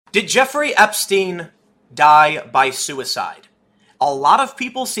Did Jeffrey Epstein die by suicide? A lot of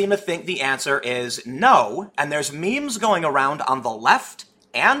people seem to think the answer is no, and there's memes going around on the left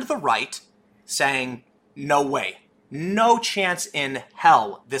and the right saying, no way. No chance in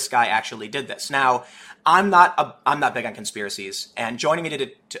hell this guy actually did this. Now, I'm not big on conspiracies, and joining me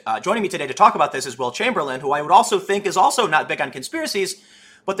today to talk about this is Will Chamberlain, who I would also think is also not big on conspiracies,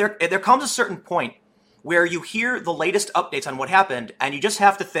 but there comes a certain point where you hear the latest updates on what happened, and you just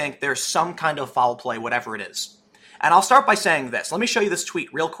have to think there's some kind of foul play, whatever it is. And I'll start by saying this. Let me show you this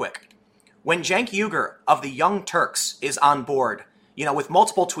tweet real quick. When Cenk Uygur of the Young Turks is on board, with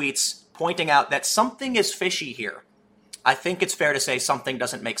multiple tweets pointing out that something is fishy here, I think it's fair to say something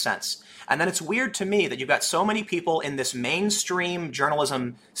doesn't make sense. And then it's weird to me that you've got so many people in this mainstream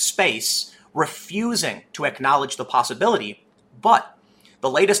journalism space refusing to acknowledge the possibility. But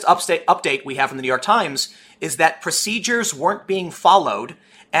the latest update we have from the New York Times is that procedures weren't being followed.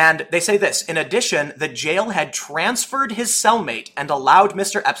 And they say this: in addition, the jail had transferred his cellmate and allowed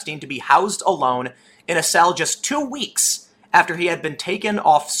Mr. Epstein to be housed alone in a cell just 2 weeks after he had been taken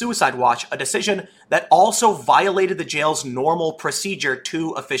off suicide watch, a decision that also violated the jail's normal procedure,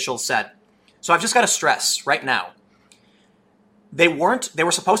 two officials said. So I've just got to stress right now, they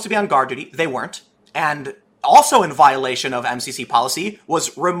were supposed to be on guard duty, they weren't, and also in violation of MCC policy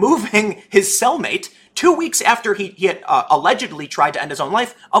was removing his cellmate 2 weeks after he had allegedly tried to end his own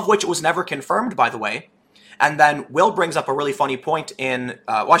life, of which it was never confirmed, by the way. And then Will brings up a really funny point in,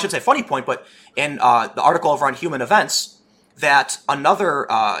 I should say funny point, but in the article over on Human Events, that another,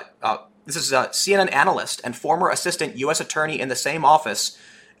 this is a CNN analyst and former assistant U.S. attorney in the same office,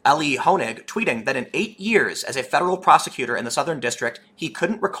 Elie Honig, tweeting that in 8 years as a federal prosecutor in the Southern District, he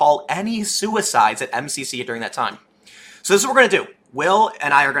couldn't recall any suicides at MCC during that time. So this is what we're going to do. Will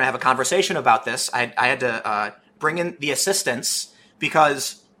and I are going to have a conversation about this. I had to bring in the assistants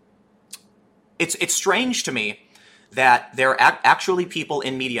because it's strange to me that there are actually people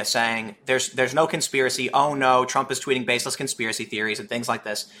in media saying there's no conspiracy. Oh no, Trump is tweeting baseless conspiracy theories and things like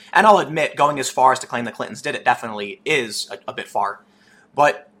this. And I'll admit, going as far as to claim the Clintons did it definitely is a bit far.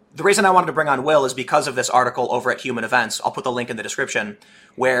 But the reason I wanted to bring on Will is because of this article over at Human Events. I'll put the link in the description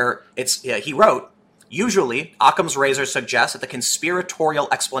where he wrote, usually, Occam's razor suggests that the conspiratorial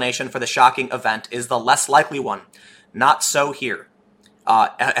explanation for the shocking event is the less likely one. Not so here.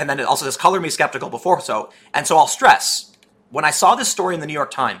 And then it also says, color me skeptical before so. And so I'll stress, when I saw this story in the New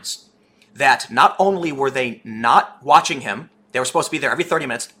York Times, that not only were they not watching him, they were supposed to be there every 30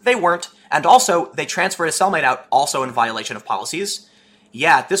 minutes, they weren't, and also they transferred his cellmate out, also in violation of policies.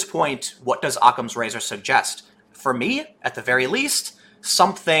 Yeah, at this point, what does Occam's razor suggest? For me, at the very least,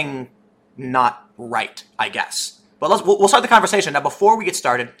 something not right, I guess. But we'll start the conversation. Now, before we get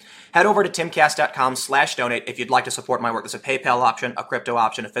started, head over to timcast.com/donate if you'd like to support my work. There's a PayPal option, a crypto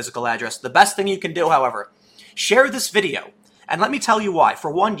option, a physical address. The best thing you can do, however, share this video. And let me tell you why. For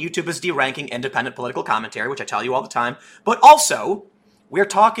one, YouTube is deranking independent political commentary, which I tell you all the time. But also, we're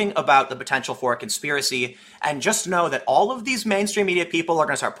talking about the potential for a conspiracy. And just know that all of these mainstream media people are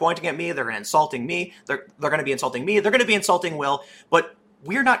going to start pointing at me. They're going to insulting me. They're going to be insulting me. They're going to be insulting Will. But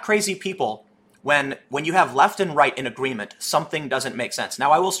we're not crazy people. When you have left and right in agreement, something doesn't make sense.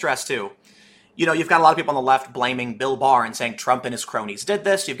 Now, I will stress, too, you've got a lot of people on the left blaming Bill Barr and saying Trump and his cronies did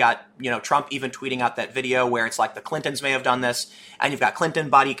this. You've got, Trump even tweeting out that video where it's like the Clintons may have done this. And you've got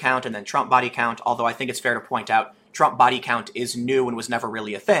Clinton body count and then Trump body count, although I think it's fair to point out Trump body count is new and was never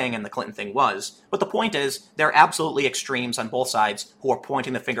really a thing, and the Clinton thing was. But the point is, there are absolutely extremes on both sides who are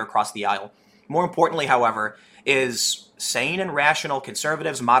pointing the finger across the aisle. More importantly, however, is sane and rational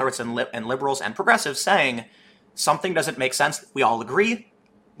conservatives, moderates, and liberals and progressives saying something doesn't make sense. We all agree.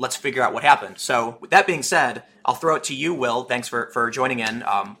 Let's figure out what happened. So with that being said, I'll throw it to you, Will. Thanks for joining in.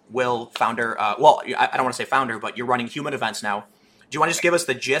 Will, founder, I don't want to say founder, but you're running Human Events now. Do you want to just give us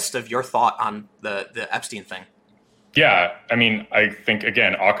the gist of your thought on the Epstein thing? Yeah, I mean, I think,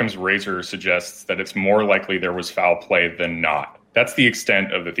 again, Occam's razor suggests that it's more likely there was foul play than not. That's the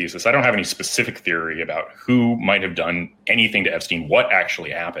extent of the thesis. I don't have any specific theory about who might have done anything to Epstein, what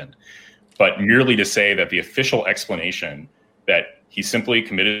actually happened, but merely to say that the official explanation that he simply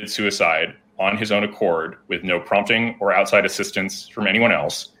committed suicide on his own accord with no prompting or outside assistance from anyone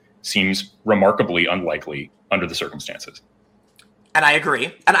else seems remarkably unlikely under the circumstances. And I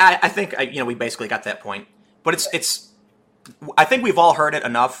agree. And I think, we basically got that point. But I think we've all heard it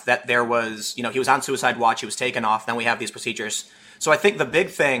enough that there was, he was on suicide watch, he was taken off, then we have these procedures. So I think the big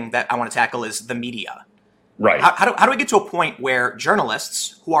thing that I want to tackle is the media. Right. How do we get to a point where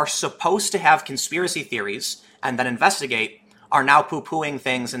journalists who are supposed to have conspiracy theories and then investigate are now poo-pooing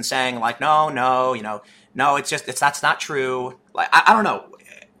things and saying like, no, that's not true. Like, I don't know.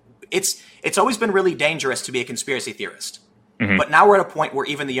 it's always been really dangerous to be a conspiracy theorist. Mm-hmm. But now we're at a point where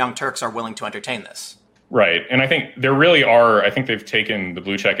even the Young Turks are willing to entertain this. Right. And I think there really are, I think they've taken the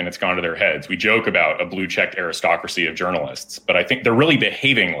blue check and it's gone to their heads. We joke about a blue checked aristocracy of journalists, but I think they're really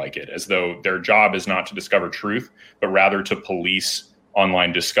behaving like it, as though their job is not to discover truth, but rather to police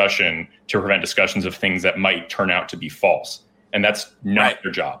online discussion to prevent discussions of things that might turn out to be false. And that's not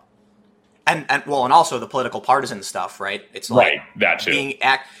their job. And also the political partisan stuff, right? It's like that too.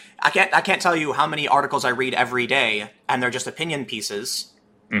 I can't tell you how many articles I read every day, and they're just opinion pieces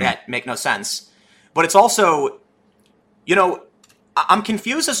that make no sense. But it's also, I'm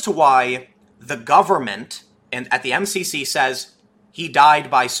confused as to why the government and at the MCC says he died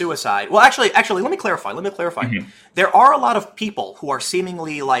by suicide. Well, actually, let me clarify. Mm-hmm. There are a lot of people who are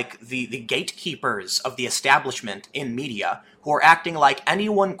seemingly like the gatekeepers of the establishment in media who are acting like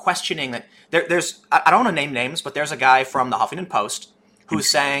anyone questioning that. There's I don't want to name names, but there's a guy from the Huffington Post who's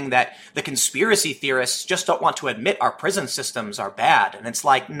saying that the conspiracy theorists just don't want to admit our prison systems are bad. And it's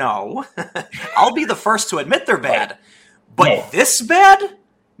like, no, I'll be the first to admit they're bad. But this bad?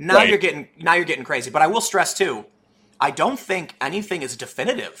 Now you're getting crazy. But I will stress too, I don't think anything is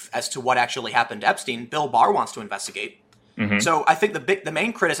definitive as to what actually happened to Epstein. Bill Barr wants to investigate. Mm-hmm. So I think the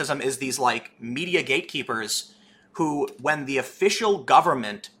main criticism is these like media gatekeepers who, when the official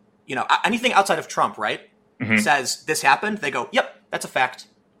government, anything outside of Trump, right, says this happened, they go, yep, that's a fact.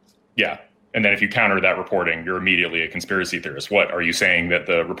 Yeah. And then if you counter that reporting, you're immediately a conspiracy theorist. What are you saying, that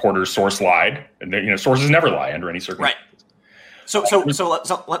the reporter's source lied? And sources never lie under any circumstances. Right.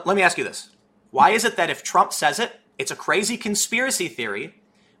 So let me ask you this. Why is it that if Trump says it, it's a crazy conspiracy theory,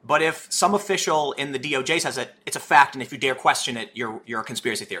 but if some official in the DOJ says it, it's a fact, and if you dare question it, you're a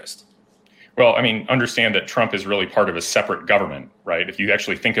conspiracy theorist? Well, I mean, understand that Trump is really part of a separate government, right? If you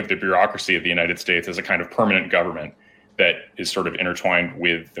actually think of the bureaucracy of the United States as a kind of permanent government that is sort of intertwined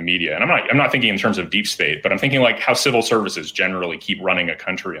with the media. And I'm not thinking in terms of deep state, but I'm thinking like how civil services generally keep running a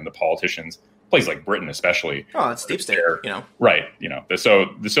country, and the politicians, places like Britain especially. Oh, it's deep state, Right. So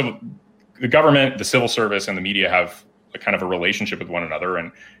the government, the civil service, and the media have a kind of a relationship with one another.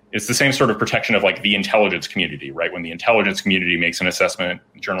 And it's the same sort of protection of like the intelligence community, right? When the intelligence community makes an assessment,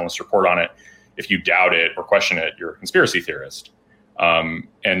 journalists report on it. If you doubt it or question it, you're a conspiracy theorist.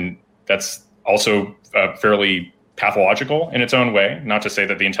 And that's also fairly pathological in its own way. Not to say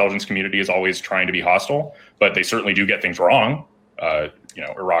that the intelligence community is always trying to be hostile, but they certainly do get things wrong.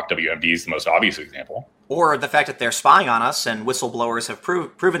 Iraq WMD is the most obvious example. Or the fact that they're spying on us and whistleblowers have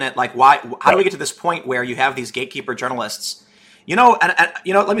proven it. Like, why? How do we get to this point where you have these gatekeeper journalists?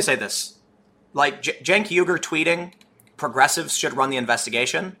 Let me say this. Like, Cenk Uygur tweeting, progressives should run the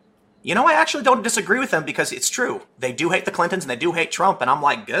investigation. I actually don't disagree with them, because it's true. They do hate the Clintons and they do hate Trump. And I'm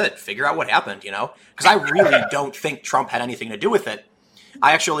like, good, figure out what happened, because I really don't think Trump had anything to do with it.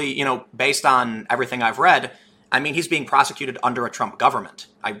 I actually, based on everything I've read, I mean, he's being prosecuted under a Trump government.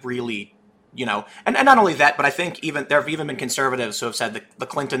 I really, and not only that, but I think there have even been conservatives who have said the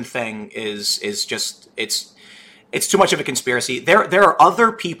Clinton thing is just, it's too much of a conspiracy. There are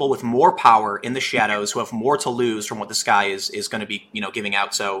other people with more power in the shadows who have more to lose from what this guy is going to be, giving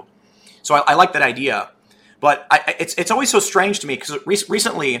out. So I like that idea, but it's always so strange to me, because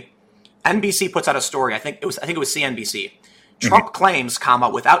recently NBC puts out a story. I think it was CNBC. Trump claims,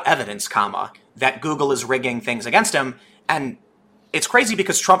 without evidence, that Google is rigging things against him. And it's crazy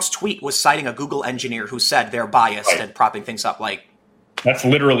because Trump's tweet was citing a Google engineer who said they're biased and propping things up. Like, that's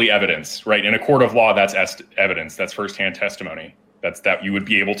literally evidence, right? In a court of law, that's evidence. That's firsthand testimony. That you would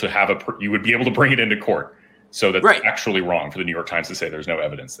be able to you would be able to bring it into court. So that's actually wrong for the New York Times to say there's no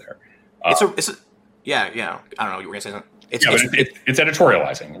evidence there. I don't know. You were gonna say something. It's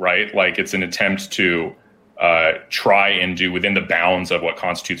editorializing, right? Like, it's an attempt to try and do within the bounds of what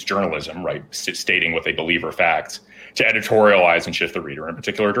constitutes journalism, right? Stating what they believe are facts, to editorialize and shift the reader in a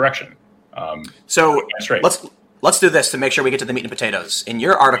particular direction. So let's do this to make sure we get to the meat and potatoes. In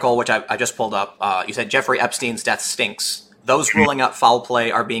your article, which I just pulled up, you said Jeffrey Epstein's death stinks. Those ruling out foul play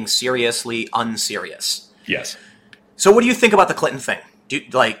are being seriously unserious. Yes. So what do you think about the Clinton thing?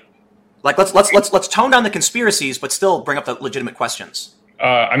 Let's tone down the conspiracies, but still bring up the legitimate questions.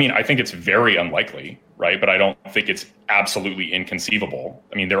 I think it's very unlikely, right? But I don't think it's absolutely inconceivable.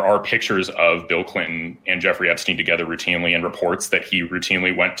 I mean, there are pictures of Bill Clinton and Jeffrey Epstein together routinely, and reports that he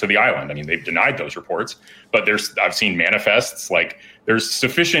routinely went to the island. I mean, they've denied those reports, but I've seen manifests. Like, there's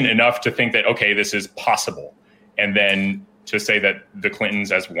sufficient enough to think that, okay, this is possible. And then to say that the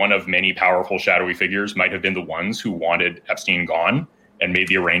Clintons, as one of many powerful shadowy figures, might have been the ones who wanted Epstein gone and made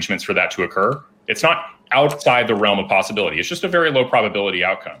the arrangements for that to occur. It's not outside the realm of possibility. It's just a very low probability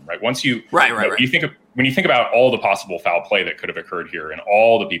outcome, right? Once you, you think of, when you think about all the possible foul play that could have occurred here and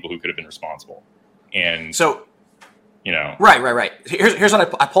all the people who could have been responsible, and so, right. Here's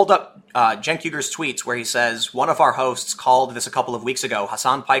what I pulled up Cenk Uygur's tweets where he says one of our hosts called this a couple of weeks ago,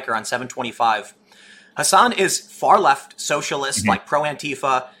 Hassan Piker on 725. Hassan is far left, socialist, like pro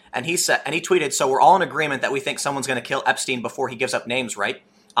Antifa, and he tweeted, "So we're all in agreement that we think someone's going to kill Epstein before he gives up names, right?"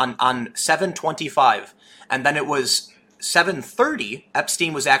 On 725, and then it was 7:30.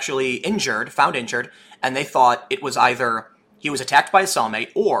 Epstein was actually found injured, and they thought it was either he was attacked by a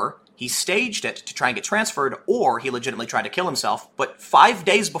cellmate, or he staged it to try and get transferred, or he legitimately tried to kill himself. But 5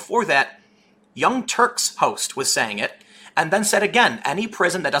 days before that, Young Turk's host was saying it, and then said again, any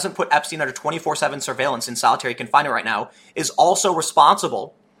prison that doesn't put Epstein under 24/7 surveillance in solitary confinement right now is also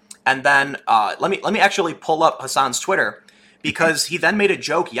responsible. And then let me actually pull up Hassan's Twitter, because he then made a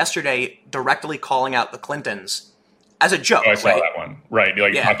joke yesterday directly calling out the Clintons as a joke. Oh, I saw that one. Right.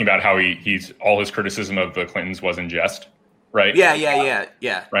 Talking about how he's all his criticism of the Clintons was in jest. Right.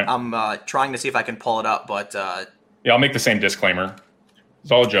 Yeah. Right. I'm trying to see if I can pull it up, but I'll make the same disclaimer.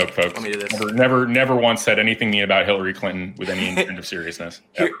 It's all a joke, folks. Let me do this. Never once said anything mean about Hillary Clinton with any hint of seriousness.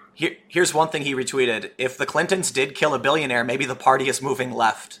 Here's one thing he retweeted: if the Clintons did kill a billionaire, maybe the party is moving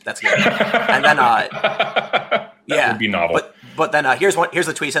left. That's good. And then that would be novel. But then here's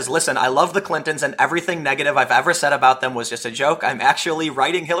the tweet. He says, "Listen, I love the Clintons, and everything negative I've ever said about them was just a joke. I'm actually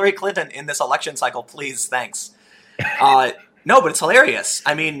writing Hillary Clinton in this election cycle. Please, thanks." No, but it's hilarious.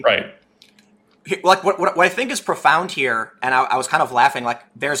 I mean, right. Like what I think is profound here, and I was kind of laughing. Like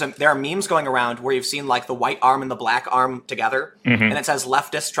there are memes going around where you've seen like the white arm and the black arm together, and it says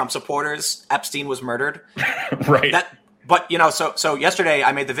leftist Trump supporters. Epstein was murdered. Right. But so yesterday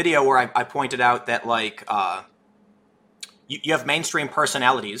I made the video where I pointed out that like you have mainstream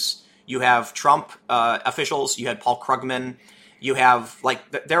personalities, you have Trump officials, you had Paul Krugman. You have,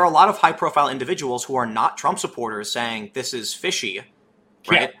 there are a lot of high-profile individuals who are not Trump supporters saying this is fishy,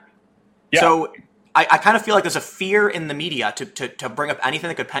 right? Yeah. So I kind of feel like there's a fear in the media to bring up anything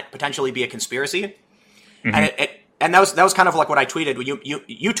that could potentially be a conspiracy. And that was kind of like what I tweeted.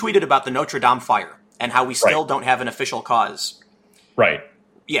 You tweeted about the Notre Dame fire and how we still don't have an official cause. Right.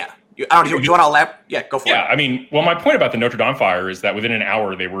 Yeah. Do you want to elaborate? Yeah, go for it. Yeah, I mean, well, my point about the Notre Dame fire is that within an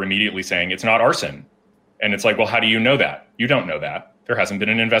hour they were immediately saying it's not arson. And it's like, well, how do you know that? You don't know that. There hasn't been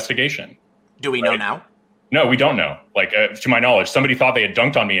an investigation. Do we know now? No, we don't know. To my knowledge, somebody thought they had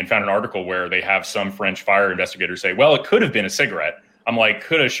dunked on me and found an article where they have some French fire investigator say, well, it could have been a cigarette. I'm like,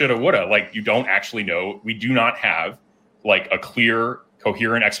 coulda, shoulda, woulda. You don't actually know. We do not have a clear,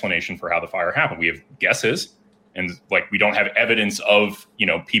 coherent explanation for how the fire happened. We have guesses, and we don't have evidence of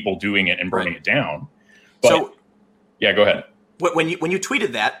people doing it and burning it down. But, yeah, go ahead. When you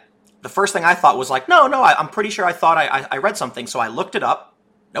tweeted that, the first thing I thought was no, I'm pretty sure I thought I read something. So I looked it up.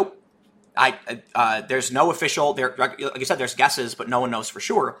 Nope. There's no official there. Like you said, there's guesses, but no one knows for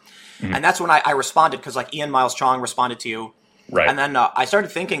sure. And that's when I responded, because Ian Miles Chong responded to you. Right. And then I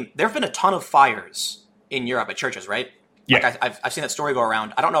started thinking there have been a ton of fires in Europe at churches, right? Yeah. I've seen that story go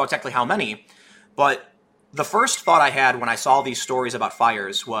around. I don't know exactly how many, but the first thought I had when I saw these stories about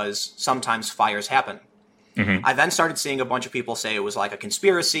fires was sometimes fires happen. I then started seeing a bunch of people say it was a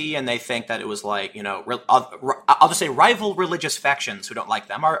conspiracy, and they think that it was I'll just say rival religious factions who don't like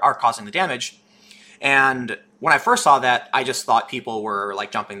them are causing the damage. And when I first saw that, I just thought people were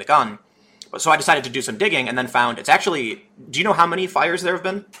jumping the gun. So I decided to do some digging, and then found it's actually, do you know how many fires there have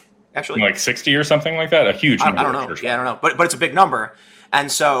been? Actually, 60 or something like that? A huge number. I don't know. Yeah, I don't know. But it's a big number.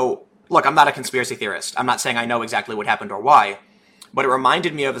 And so, look, I'm not a conspiracy theorist. I'm not saying I know exactly what happened or why. But it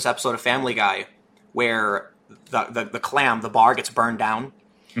reminded me of this episode of Family Guy where the clam, the bar, gets burned down.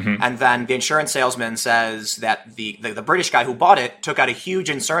 And then the insurance salesman says that the British guy who bought it took out a huge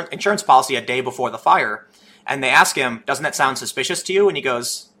insurance policy a day before the fire. And they ask him, doesn't that sound suspicious to you? And he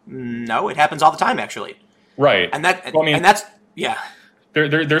goes, no, it happens all the time, actually. Right. And that's, yeah.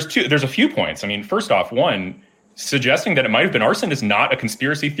 There's a few points. I mean, first off, one, suggesting that it might have been arson is not a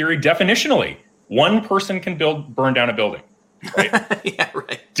conspiracy theory definitionally. One person can burn down a building. Right? Yeah,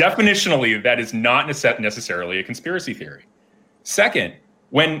 right. Definitionally, that is not necessarily a conspiracy theory. Second,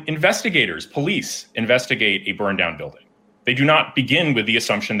 when police investigate a burned down building, they do not begin with the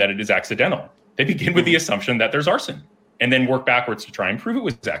assumption that it is accidental. They begin with the assumption that there's arson, and then work backwards to try and prove it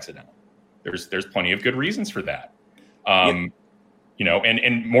was accidental. There's plenty of good reasons for that. And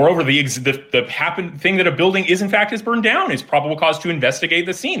moreover, the thing that a building is burned down is probable cause to investigate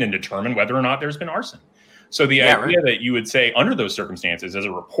the scene and determine whether or not there's been arson. So the idea that you would say under those circumstances as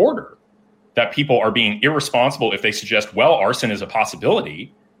a reporter that people are being irresponsible if they suggest, well, arson is a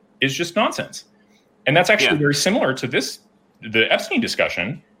possibility, is just nonsense. And that's actually very similar to the Epstein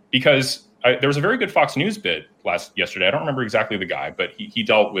discussion, because there was a very good Fox News bit yesterday. I don't remember exactly the guy, but he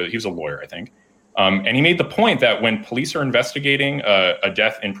was a lawyer, I think. And he made the point that when police are investigating a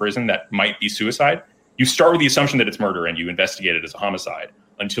death in prison that might be suicide, you start with the assumption that it's murder and you investigate it as a homicide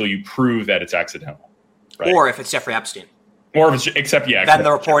until you prove that it's accidental. Right? Or if it's Jeffrey Epstein. Or if it's, then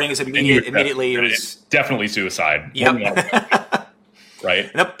the reporting is immediately. It's definitely suicide. Yep.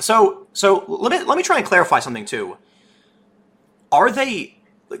 Right. So let me try and clarify something too. Are they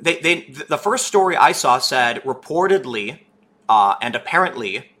the first story I saw said reportedly and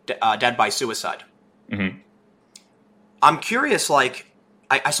apparently dead by suicide. Mm-hmm. I'm curious, like,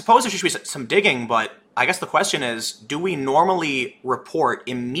 I suppose there should be some digging, but I guess the question is, do we normally report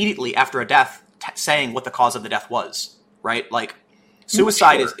immediately after a death saying what the cause of the death was, right? Like,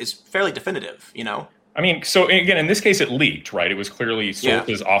 suicide is fairly definitive, you know? I mean, so again, in this case, it leaked, right? It was clearly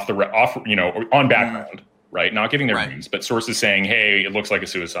sources on background, right? Not giving their names, but sources saying, "Hey, it looks like a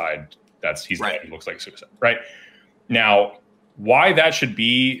suicide. He's dead. It looks like a suicide." Right? Now, why that should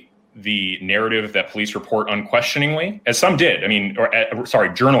be the narrative that police report unquestioningly, as some did. I mean,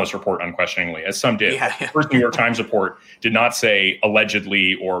 journalists report unquestioningly, as some did. The first New York Times report did not say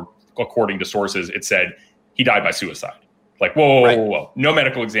allegedly or according to sources. It said he died by suicide. Like, whoa. No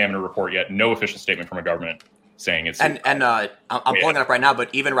medical examiner report yet. No official statement from a government saying it's suicide. And I'm pulling it up right now, but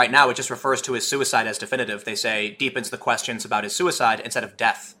even right now, it just refers to his suicide as definitive. They say deepens the questions about his suicide instead of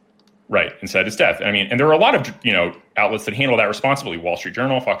death. Right, instead it's death. I mean, and there are a lot of outlets that handle that responsibly. Wall Street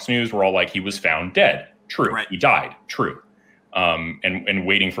Journal, Fox News were all like, he was found dead. True. Right. He died. True. And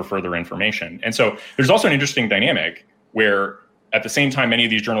waiting for further information. And so there's also an interesting dynamic where at the same time, many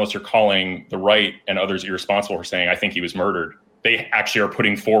of these journalists are calling the right and others irresponsible for saying, I think he was murdered. They actually are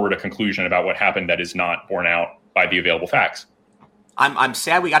putting forward a conclusion about what happened that is not borne out by the available facts. I'm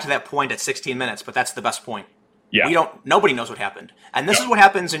sad we got to that point at 16 minutes, but that's the best point. Yeah. Nobody knows what happened. And this is what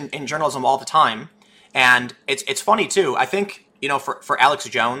happens in journalism all the time. And it's funny too. I think, for Alex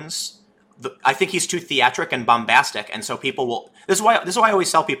Jones, I think he's too theatric and bombastic. And so people will, this is why I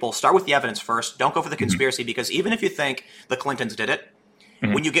always tell people, start with the evidence first. Don't go for the conspiracy, because even if you think the Clintons did it,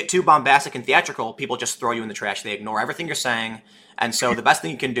 when you get too bombastic and theatrical, people just throw you in the trash. They ignore everything you're saying. And so the best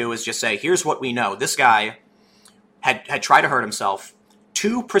thing you can do is just say, here's what we know. This guy had tried to hurt himself.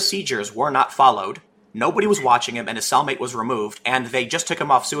 2 procedures were not followed. Nobody was watching him, and his cellmate was removed, and they just took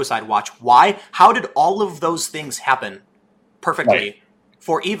him off suicide watch. Why? How did all of those things happen perfectly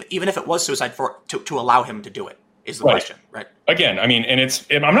for even if it was suicide to allow him to do it? Is the question, right? Again, I mean,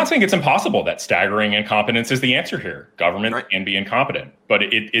 and I'm not saying it's impossible that staggering incompetence is the answer here. Government can be incompetent, but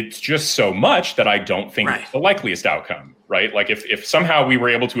it's just so much that I don't think it's the likeliest outcome, right? Like if somehow we were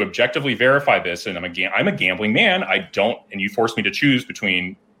able to objectively verify this, and I'm a gambling man, and you forced me to choose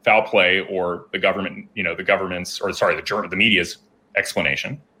between foul play or the government, the media's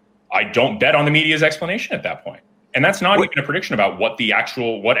explanation, I don't bet on the media's explanation at that point. And that's not even a prediction about what the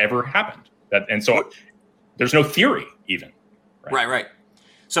actual whatever happened. There's no theory even. Right.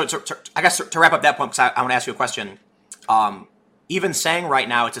 So I guess to wrap up that point, because I want to ask you a question. Even saying right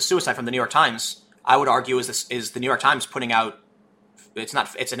now it's a suicide from the New York Times, I would argue is the New York Times putting out, it's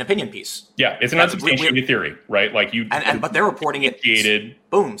an opinion piece. Yeah, it's an unsubstantiated theory, right? Like but they're reporting it.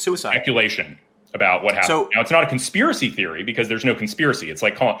 Boom, suicide. Speculation about what happened. So, now, it's not a conspiracy theory because there's no conspiracy. It's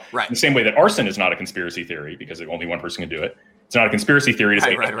like in the same way that arson is not a conspiracy theory because only one person can do it. It's not a conspiracy theory to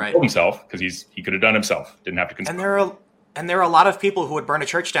say he killed himself because he could have done himself. Didn't have to conspire. And there are a lot of people who would burn a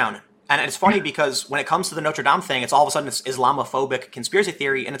church down. And it's funny because when it comes to the Notre Dame thing, it's all of a sudden it's Islamophobic conspiracy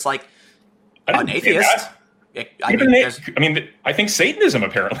theory, and it's like an atheist. I think Satanism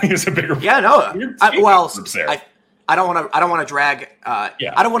apparently is a bigger. Yeah, no. I don't want to drag.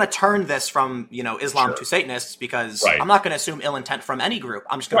 I don't want to turn this from Islam to Satanists because I'm not going to assume ill intent from any group.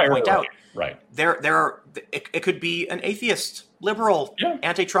 I'm just going to point out it could be an atheist, liberal,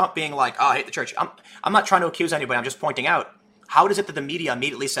 anti-Trump being like, oh, I hate the church. I'm not trying to accuse anybody. I'm just pointing out, how is it that the media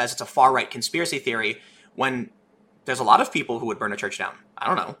immediately says it's a far right conspiracy theory when there's a lot of people who would burn a church down? I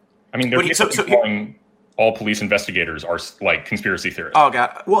don't know. I mean, calling all police investigators are like conspiracy theorists. Oh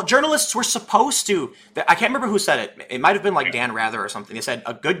god. Well, journalists were supposed to. I can't remember who said it. It might have been like Dan Rather or something. They said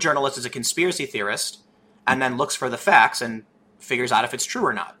a good journalist is a conspiracy theorist and then looks for the facts and figures out if it's true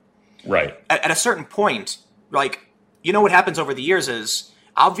or not. Right. At a certain point, what happens over the years is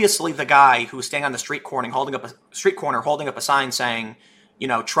obviously the guy who's standing on the street corner holding up a sign saying,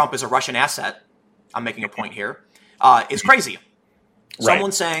 Trump is a Russian asset. I'm making a point here. Is crazy.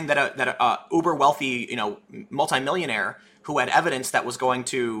 Someone saying that a uber wealthy, multimillionaire who had evidence that was going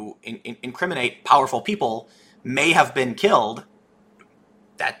to incriminate powerful people may have been killed.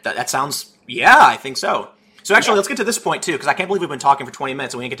 That sounds, I think so. So actually, let's get to this point too, because I can't believe we've been talking for 20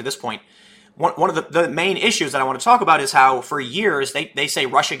 minutes and we didn't get to this point. one of the main issues that I want to talk about is how for years they say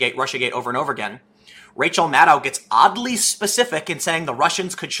Russiagate over and over again. Rachel Maddow gets oddly specific in saying the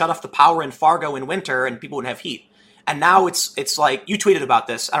Russians could shut off the power in Fargo in winter and people wouldn't have heat. And now it's like, you tweeted about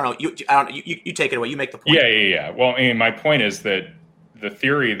this. I don't know. You take it away. You make the point. Yeah. Well, I mean, my point is that the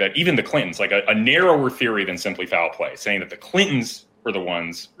theory that even the Clintons, like a narrower theory than simply foul play, saying that the Clintons were the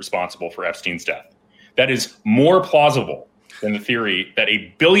ones responsible for Epstein's death, that is more plausible than the theory that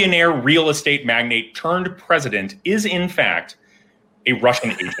a billionaire real estate magnate turned president is in fact a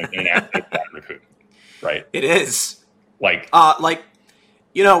Russian agent in an act of Vladimir Putin. Right. It is. Like,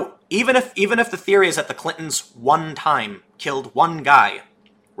 even if the theory is that the Clintons one time killed one guy,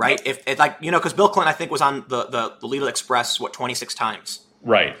 right? If because Bill Clinton, I think, was on the Lethal Express 26 times.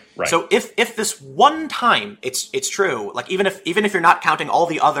 Right. So if this one time it's true, like even if you're not counting all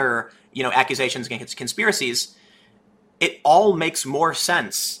the other accusations against conspiracies, it all makes more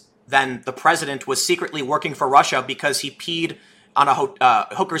sense than the president was secretly working for Russia because he peed on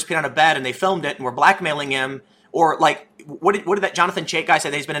hookers peed on a bed and they filmed it and were blackmailing him, or like what did that Jonathan Chait guy say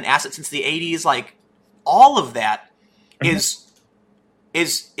that he's been an asset since the 80s? Like all of that is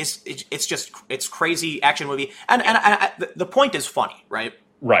it's crazy action movie, and the point is funny, right?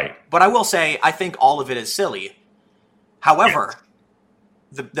 Right. But I will say I think all of it is silly. However,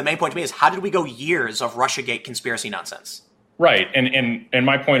 the main point to me is how did we go years of Russiagate conspiracy nonsense? Right, and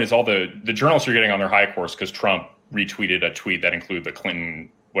my point is all the journalists are getting on their high horse because Trump retweeted a tweet that included the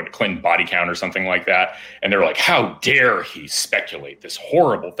Clinton body count or something like that. And they're like, how dare he speculate this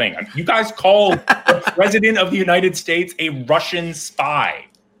horrible thing? I mean, you guys called the president of the United States a Russian spy.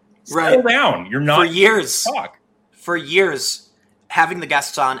 Settle down. You're not for years having the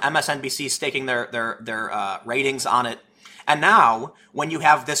guests on MSNBC staking their ratings on it. And now when you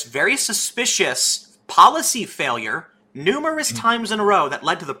have this very suspicious policy failure numerous times in a row that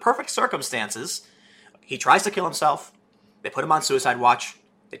led to the perfect circumstances, he tries to kill himself. They put him on suicide watch.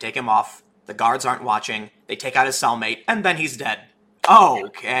 They take him off. The guards aren't watching. They take out his cellmate, and then he's dead.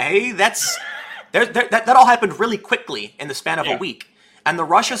 Okay, that all happened really quickly in the span of a week. And the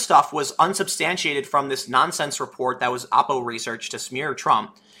Russia stuff was unsubstantiated from this nonsense report that was Oppo research to smear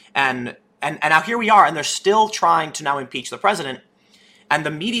Trump. And now here we are, and they're still trying to now impeach the president. And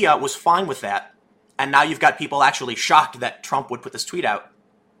the media was fine with that. And now you've got people actually shocked that Trump would put this tweet out.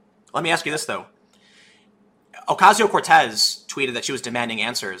 Let me ask you this, though. Ocasio-Cortez tweeted that she was demanding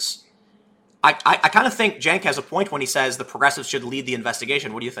answers. I kind of think Cenk has a point when he says the progressives should lead the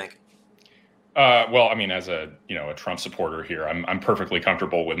investigation. What do you think? Well, I mean, as a Trump supporter here, I'm perfectly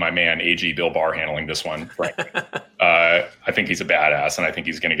comfortable with my man AG Bill Barr handling this one. Right. I think he's a badass, and I think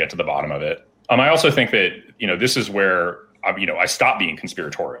he's going to get to the bottom of it. I also think that this is where I stop being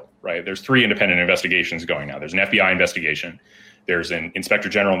conspiratorial. Right. There's 3 independent investigations going now. There's an FBI investigation. There's an Inspector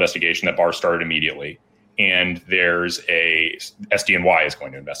General investigation that Barr started immediately. And there's a SDNY is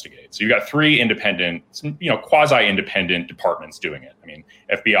going to investigate. So you've got 3 independent, quasi-independent departments doing it. I mean,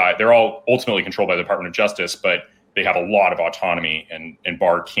 FBI, they're all ultimately controlled by the Department of Justice, but they have a lot of autonomy, and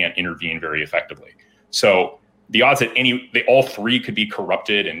Barr can't intervene very effectively. So the odds that they all 3 could be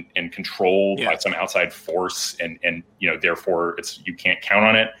corrupted and controlled by some outside force, and therefore you can't count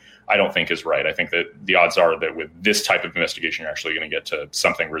on it, I don't think is right. I think that the odds are that with this type of investigation, you're actually going to get to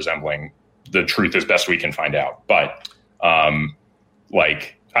something resembling the truth as best we can find out. But I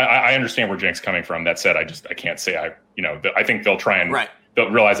understand where Cenk's coming from. That said, I can't say I think they'll try and they'll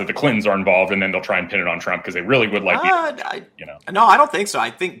realize that the Clintons are involved, and then they'll try and pin it on Trump because they really would like No, I don't think so.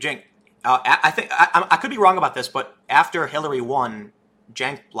 I think Cenk. I think I could be wrong about this, but after Hillary won,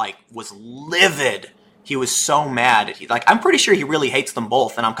 Cenk was livid. He was so mad. I'm pretty sure he really hates them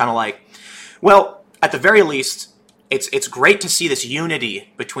both, and I'm kind of like, well, at the very least, it's great to see this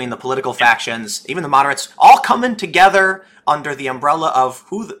unity between the political factions, even the moderates, all coming together under the umbrella of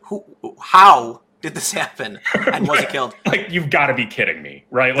how did this happen, and was he killed? You've got to be kidding me,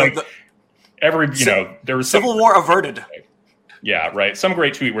 right? There was civil war averted. Yeah, right. Some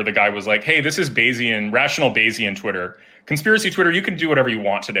great tweet where the guy was like, "Hey, this is Bayesian, rational Bayesian Twitter, conspiracy Twitter. You can do whatever you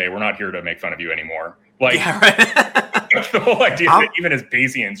want today. We're not here to make fun of you anymore." The whole idea that even as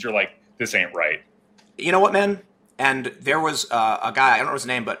Bayesians, you're like, "This ain't right." You know what, man? And there was a guy, I don't know his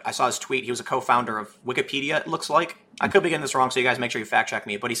name, but I saw his tweet. He was a co-founder of Wikipedia, it looks like. I could be getting this wrong, so you guys make sure you fact check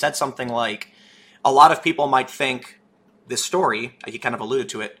me. But he said something like, a lot of people might think this story, he kind of alluded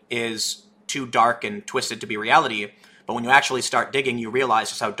to it, is too dark and twisted to be reality. But when you actually start digging, you realize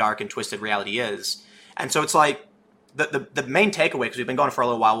just how dark and twisted reality is. And so it's like, the main takeaway, because we've been going for a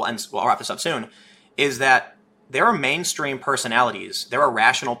little while, we'll wrap this up soon, is that there are mainstream personalities, there are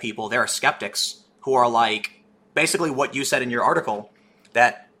rational people, there are skeptics who are like, basically what you said in your article,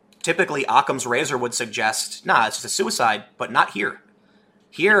 that typically Occam's razor would suggest, nah, it's just a suicide, but not here.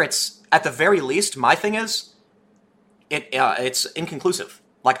 Here, it's, at the very least, my thing is, it's inconclusive.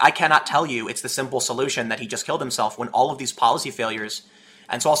 Like, I cannot tell you it's the simple solution that he just killed himself when all of these policy failures.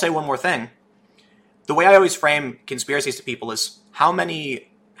 And so I'll say one more thing. The way I always frame conspiracies to people is how many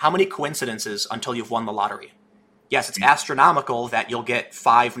coincidences until you've won the lottery? Yes, it's astronomical that you'll get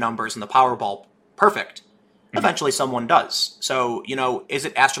 5 numbers in the Powerball. Perfect. Eventually someone does. So, is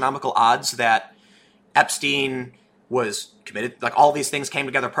it astronomical odds that Epstein was committed? Like, all these things came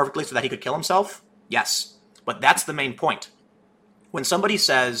together perfectly so that he could kill himself? Yes. But that's the main point. When somebody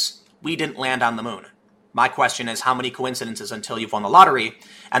says, we didn't land on the moon, my question is, how many coincidences until you've won the lottery?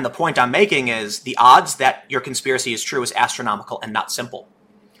 And the point I'm making is the odds that your conspiracy is true is astronomical and not simple.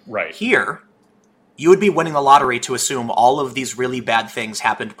 Right. Here, you would be winning the lottery to assume all of these really bad things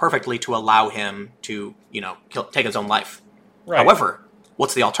happened perfectly to allow him to, take his own life. Right. However,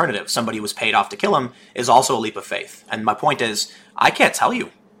 what's the alternative? Somebody was paid off to kill him is also a leap of faith. And my point is, I can't tell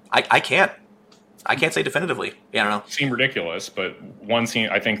you. I can't say definitively. Yeah, I don't know. Seem ridiculous, but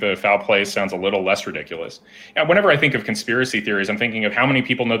I think the foul play sounds a little less ridiculous. And whenever I think of conspiracy theories, I'm thinking of how many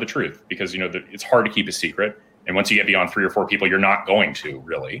people know the truth, because it's hard to keep a secret. And once you get beyond 3 or 4 people, you're not going to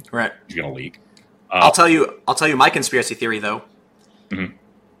really. Right. It's going to leak. I'll tell you my conspiracy theory, though. Mm-hmm.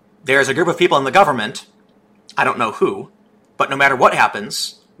 There's a group of people in the government, I don't know who, but no matter what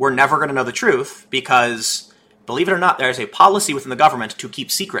happens, we're never going to know the truth because, believe it or not, there's a policy within the government to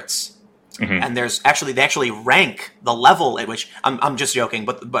keep secrets. Mm-hmm. And they actually rank the level at which, I'm just joking,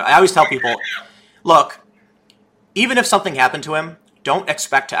 but I always tell people, look, even if something happened to him, don't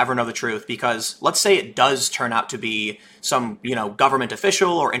expect to ever know the truth, because let's say it does turn out to be some, government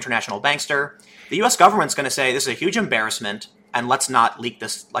official or international bankster. The U.S. government's going to say this is a huge embarrassment, and let's not leak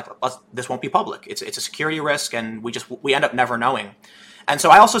this. This won't be public. It's a security risk, and we end up never knowing. And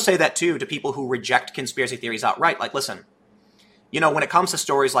so I also say that too to people who reject conspiracy theories outright. Like, listen, when it comes to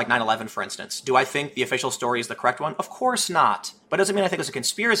stories like 9/11, for instance, do I think the official story is the correct one? Of course not. But it doesn't mean I think it's a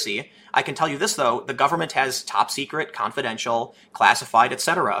conspiracy. I can tell you this, though. The government has top secret, confidential, classified,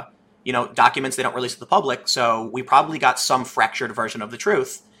 etc., documents they don't release to the public. So we probably got some fractured version of the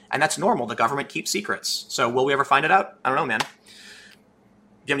truth. And that's normal. The government keeps secrets. So will we ever find it out? I don't know, man.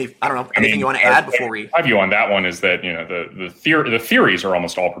 Do you have anything you want to add before we... My view on that one is that, the theories are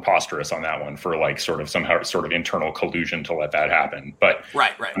almost all preposterous on that one for sort of internal collusion to let that happen. But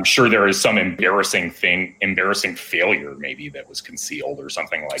right. I'm sure there is some embarrassing failure maybe that was concealed or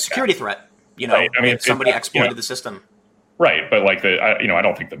something like Security that. threat, Right? I mean, somebody exploited the system. Right, but I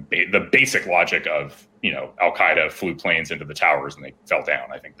don't think the basic logic of Al Qaeda flew planes into the towers and they fell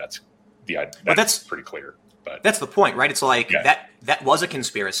down. I think that's pretty clear. But that's the point, right? It's like that was a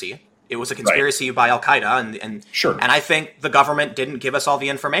conspiracy. It was a conspiracy by Al Qaeda, and sure. And I think the government didn't give us all the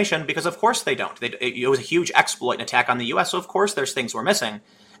information because, of course, they don't. It was a huge exploit and attack on the U.S. So of course, there's things we're missing,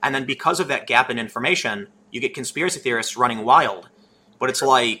 and then because of that gap in information, you get conspiracy theorists running wild. But it's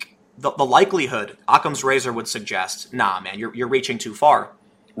like. The likelihood, Occam's razor would suggest, nah, man, you're reaching too far.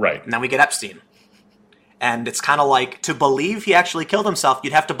 Right. And then we get Epstein. And it's kind of like, to believe he actually killed himself,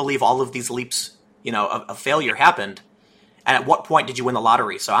 you'd have to believe all of these leaps, of failure happened. And at what point did you win the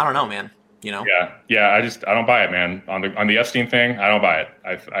lottery? So I don't know, man. Yeah. I don't buy it, man. On the Epstein thing, I don't buy it.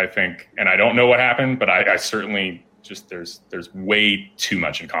 I think, and I don't know what happened, but I certainly just there's way too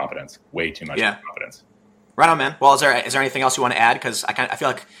much incompetence. Way too much incompetence. Right on, man. Well, is there anything else you want to add? Because I feel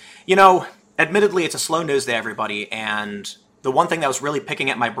like, admittedly, it's a slow news day, everybody. And the one thing that was really picking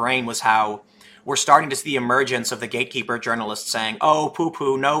at my brain was how we're starting to see the emergence of the gatekeeper journalists saying, "Oh,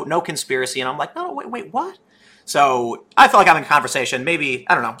 poo-poo, no conspiracy." And I'm like, no, wait, what? So I feel like having a conversation. Maybe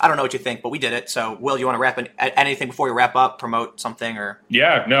I don't know what you think, but we did it. So, Will, you want to wrap anything before we wrap up? Promote something or?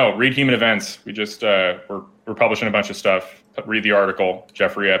 Yeah, no. Read Human Events. We just we're publishing a bunch of stuff. Read the article.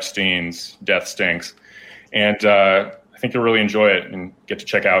 Jeffrey Epstein's Death Stinks. And I think you'll really enjoy it and get to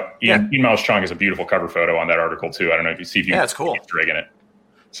check out. Ian Miles Chung has a beautiful cover photo on that article too. I don't know if you see it's cool. Drag in it.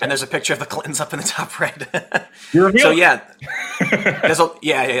 So. And there's a picture of the Clintons up in the top right. So there's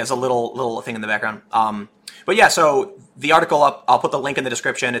a little thing in the background. But yeah, so the article I'll put the link in the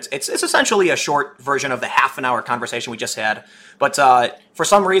description. It's essentially a short version of the half an hour conversation we just had. But for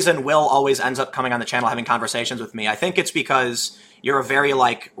some reason, Will always ends up coming on the channel having conversations with me. I think it's because you're a very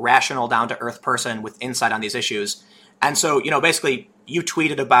rational, down to earth person with insight on these issues. And so, basically you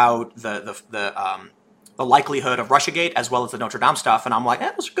tweeted about the likelihood of Russiagate as well as the Notre Dame stuff. And I'm like,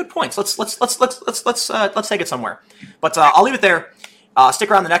 those are good points. Let's take it somewhere. But I'll leave it there. Stick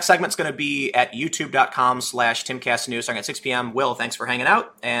around. The next segment's going to be at youtube.com/TimCastNews starting at 6 p.m. Will, thanks for hanging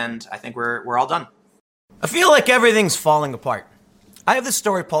out. And I think we're all done. I feel like everything's falling apart. I have this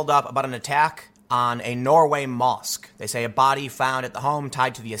story pulled up about an attack on a Norway mosque. They say a body found at the home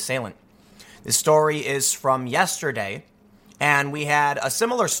tied to the assailant. This story is from yesterday, and we had a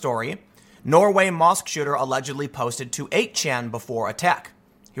similar story. Norway mosque shooter allegedly posted to 8chan before attack.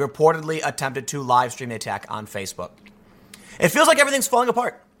 He reportedly attempted to live stream the attack on Facebook. It feels like everything's falling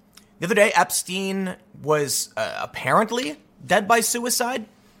apart. The other day, Epstein was apparently dead by suicide.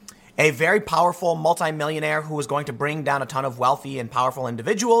 A very powerful multimillionaire who was going to bring down a ton of wealthy and powerful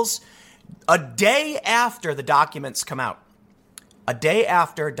individuals. A day after the documents come out. A day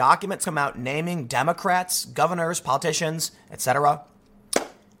after documents come out naming Democrats, governors, politicians, etc.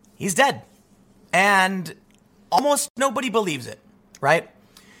 He's dead. And almost nobody believes it, right?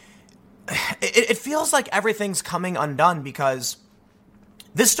 It feels like everything's coming undone because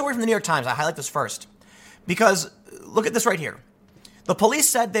this story from the New York Times, I highlight this first, because look at this right here. The police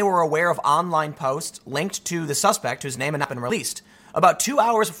said they were aware of online posts linked to the suspect whose name had not been released. About 2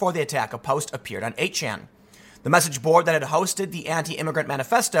 hours before the attack, a post appeared on 8chan, the message board that had hosted the anti-immigrant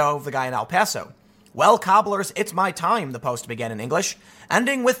manifesto of the guy in El Paso. Well, cobblers, it's my time, the post began in English,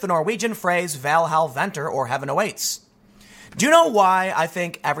 ending with the Norwegian phrase Valhall Venter, or heaven awaits. Do you know why I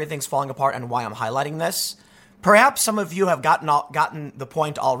think everything's falling apart and why I'm highlighting this? Perhaps some of you have gotten the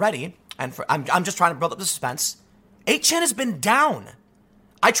point already, and I'm just trying to build up the suspense. 8chan has been down.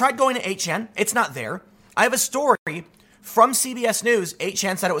 I tried going to 8chan. It's not there. I have a story from CBS News.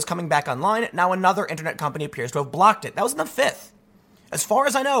 8chan said it was coming back online. Now another internet company appears to have blocked it. That was on the 5th. As far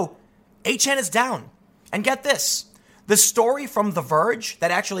as I know, 8chan is down. And get this. The story from The Verge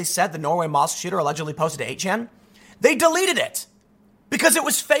that actually said the Norway mosque shooter allegedly posted to 8chan, they deleted it because it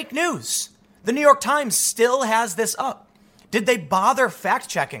was fake news. The New York Times still has this up. Did they bother fact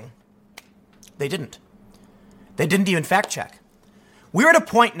checking? They didn't. They didn't even fact check. We're at a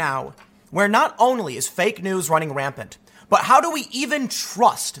point now where not only is fake news running rampant, but how do we even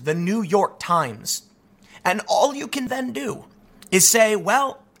trust the New York Times? And all you can then do is say,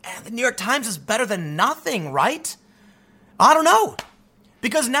 well, the New York Times is better than nothing, right? I don't know.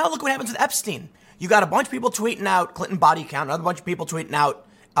 Because now look what happens with Epstein. You got a bunch of people tweeting out Clinton body count, another bunch of people tweeting out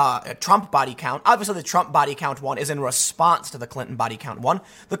Trump body count. Obviously, the Trump body count one is in response to the Clinton body count one.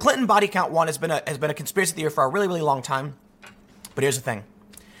 The Clinton body count one has been a conspiracy theory for a really, really long time. But here's the thing.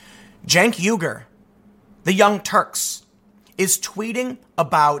 Cenk Uygur, the Young Turks, is tweeting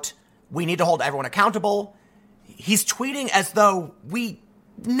about we need to hold everyone accountable. He's tweeting as though we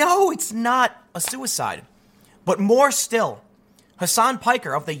know it's not a suicide. But more still, Hassan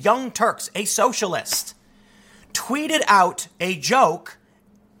Piker of the Young Turks, a socialist, tweeted out a joke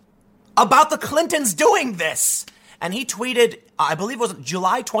about the Clintons doing this. And he tweeted, I believe it was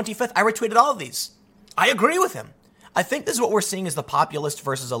July 25th. I retweeted all of these. I agree with him. I think this is what we're seeing is the populist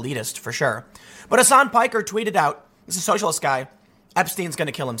versus elitist for sure. But Hassan Piker tweeted out, this is a socialist guy, Epstein's going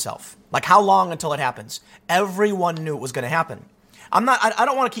to kill himself. Like, how long until it happens? Everyone knew it was going to happen. I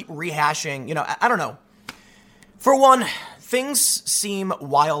don't want to keep rehashing, I don't know. For one, things seem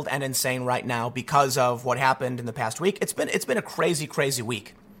wild and insane right now because of what happened in the past week. It's been a crazy, crazy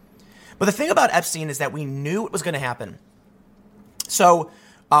week. But the thing about Epstein is that we knew it was going to happen. So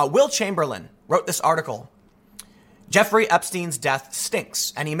Will Chamberlain wrote this article, Jeffrey Epstein's death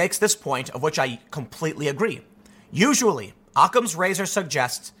stinks, and he makes this point, of which I completely agree. Usually, Occam's razor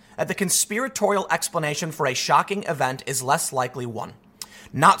suggests that the conspiratorial explanation for a shocking event is less likely one.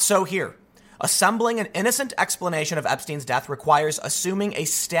 Not so here. Assembling an innocent explanation of Epstein's death requires assuming a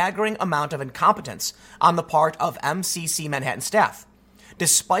staggering amount of incompetence on the part of MCC Manhattan staff.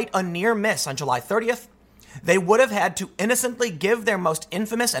 Despite a near miss on July 30th, they would have had to innocently give their most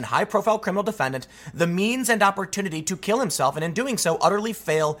infamous and high-profile criminal defendant the means and opportunity to kill himself, and in doing so, utterly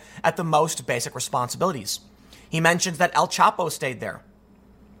fail at the most basic responsibilities. He mentions that El Chapo stayed there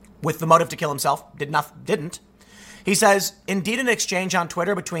with the motive to kill himself, didn't. He says, indeed, an exchange on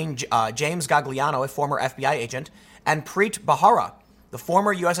Twitter between James Gagliano, a former FBI agent, and Preet Bharara, the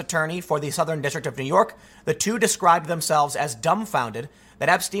former U.S. attorney for the Southern District of New York, the two described themselves as dumbfounded that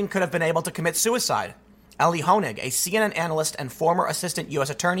Epstein could have been able to commit suicide. Eli Honig, a CNN analyst and former assistant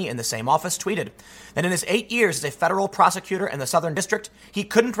U.S. attorney in the same office, tweeted that in his 8 years as a federal prosecutor in the Southern District, he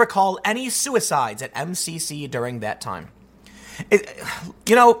couldn't recall any suicides at MCC during that time.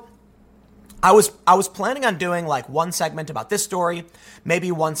 I was planning on doing like one segment about this story,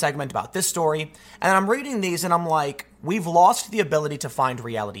 maybe one segment about this story, and I'm reading these and I'm like, we've lost the ability to find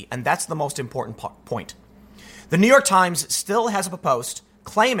reality, and that's the most important point. The New York Times still has up a post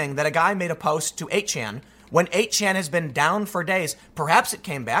claiming that a guy made a post to 8chan when 8chan has been down for days. Perhaps it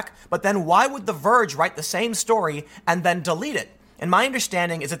came back, but then why would The Verge write the same story and then delete it? And my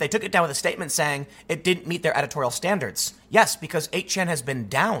understanding is that they took it down with a statement saying it didn't meet their editorial standards. Yes, because 8chan has been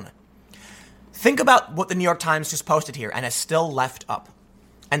down. Think about what the New York Times just posted here and has still left up.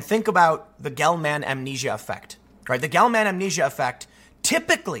 And think about the Gell-Mann amnesia effect, right? The Gell-Mann amnesia effect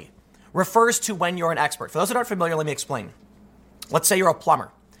typically refers to when you're an expert. For those that aren't familiar, let me explain. Let's say you're a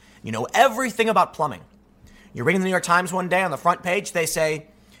plumber. You know everything about plumbing. You're reading the New York Times one day on the front page, they say,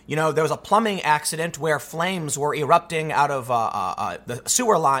 there was a plumbing accident where flames were erupting out of the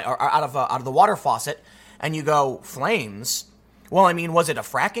sewer line or out of the water faucet. And you go, flames? Well, I mean, was it a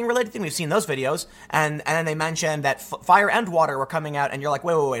fracking related thing? We've seen those videos. And then they mentioned that fire and water were coming out. And you're like,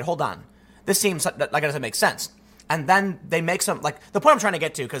 wait, hold on. This seems like it doesn't make sense. And then they make some, like, the point I'm trying to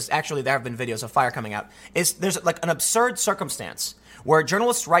get to, because actually there have been videos of fire coming out, is there's like an absurd circumstance where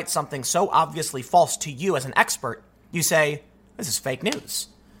journalists write something so obviously false to you as an expert, you say, this is fake news.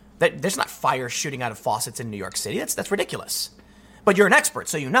 There's not fire shooting out of faucets in New York City. That's ridiculous. But you're an expert,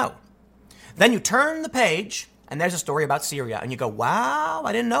 so you know. Then you turn the page, and there's a story about Syria, and you go, wow,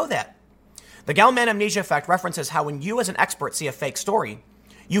 I didn't know that. The Gell-Mann amnesia effect references how when you as an expert see a fake story,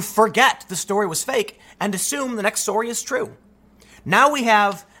 you forget the story was fake and assume the next story is true. Now we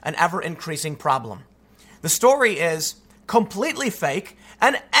have an ever-increasing problem. The story is completely fake,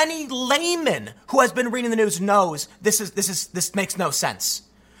 and any layman who has been reading the news knows this makes no sense.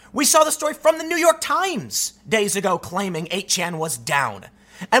 We saw the story from the New York Times days ago claiming 8chan was down.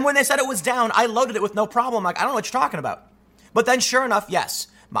 And when they said it was down, I loaded it with no problem. Like, I don't know what you're talking about. But then sure enough, yes,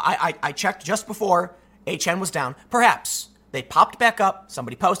 I checked just before 8chan was down. Perhaps they popped back up,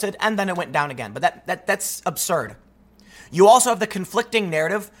 somebody posted, and then it went down again. But that's absurd. You also have the conflicting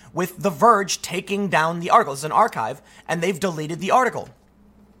narrative with The Verge taking down the article. It's an archive, and they've deleted the article.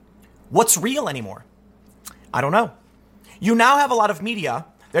 What's real anymore? I don't know. You now have a lot of media.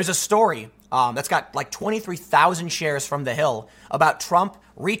 There's a story that's got like 23,000 shares from The Hill about Trump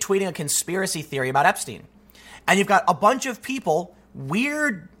retweeting a conspiracy theory about Epstein. And you've got a bunch of people,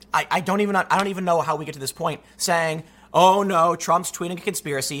 weird, I don't even know how we get to this point, saying, oh no, Trump's tweeting a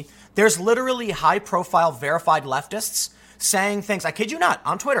conspiracy. There's literally high-profile verified leftists saying things, I kid you not,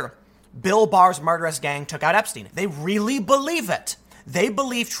 on Twitter, Bill Barr's murderous gang took out Epstein. They really believe it. They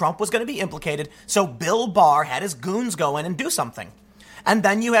believe Trump was going to be implicated, so Bill Barr had his goons go in and do something. And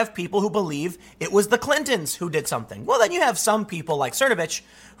then you have people who believe it was the Clintons who did something. Well, then you have some people like Cernovich,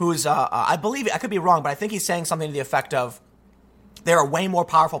 who's, I believe, I could be wrong, but I think he's saying something to the effect of, there are way more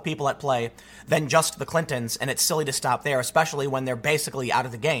powerful people at play than just the Clintons, and it's silly to stop there, especially when they're basically out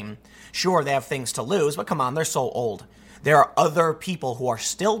of the game. Sure, they have things to lose, but come on, they're so old. There are other people who are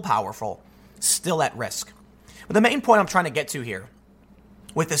still powerful, still at risk. But the main point I'm trying to get to here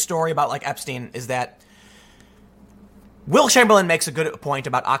with this story about like Epstein is that Will Chamberlain makes a good point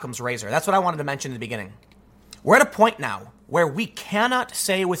about Occam's razor. That's what I wanted to mention in the beginning. We're at a point now where we cannot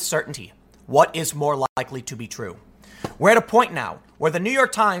say with certainty what is more likely to be true. We're at a point now where the New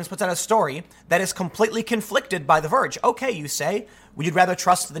York Times puts out a story that is completely conflicted by The Verge. Okay, you say, would you rather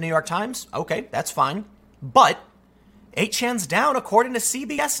trust the New York Times? Okay, that's fine. But 8chan's down according to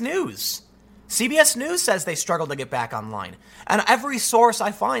CBS News. CBS News says they struggled to get back online. And every source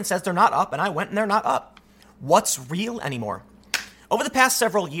I find says they're not up, and I went and they're not up. What's real anymore? Over the past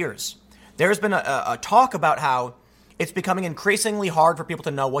several years, there's been a talk about how it's becoming increasingly hard for people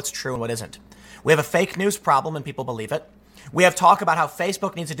to know what's true and what isn't. We have a fake news problem and people believe it. We have talk about how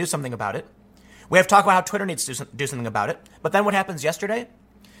Facebook needs to do something about it. We have talk about how Twitter needs to do something about it. But then what happens yesterday?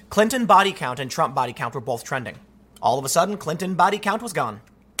 Clinton body count and Trump body count were both trending. All of a sudden, Clinton body count was gone.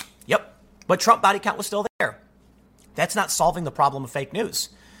 Yep. But Trump body count was still there. That's not solving the problem of fake news.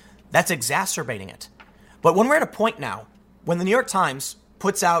 That's exacerbating it. But when we're at a point now, when the New York Times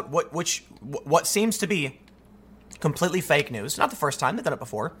puts out what seems to be completely fake news, not the first time, they've done it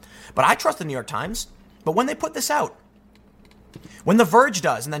before, but I trust the New York Times. But when they put this out, when The Verge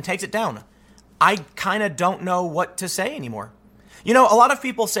does and then takes it down, I kind of don't know what to say anymore. You know, a lot of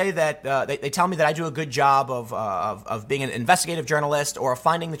people say that they tell me that I do a good job of being an investigative journalist or of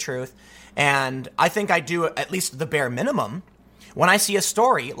finding the truth. And I think I do at least the bare minimum. When I see a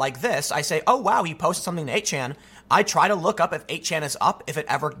story like this, I say, oh, wow, he posted something to 8chan. I try to look up if 8chan is up, if it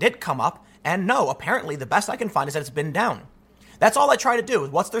ever did come up. And no, apparently the best I can find is that it's been down. That's all I try to do.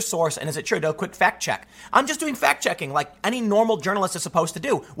 What's their source and is it true? Do a quick fact check. I'm just doing fact checking like any normal journalist is supposed to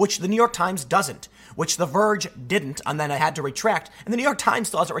do, which the New York Times doesn't, which The Verge didn't, and then I had to retract. And the New York Times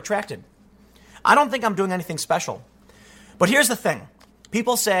still hasn't retracted. I don't think I'm doing anything special. But here's the thing.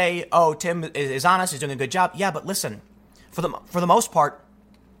 People say, oh, Tim is honest, he's doing a good job. Yeah, but listen, for the most part,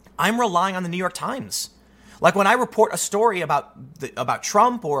 I'm relying on the New York Times. Like when I report a story about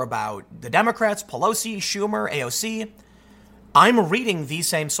Trump or about the Democrats, Pelosi, Schumer, AOC, I'm reading these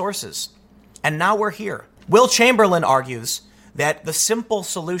same sources, and now we're here. Will Chamberlain argues that the simple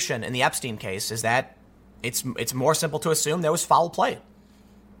solution in the Epstein case is that it's more simple to assume there was foul play.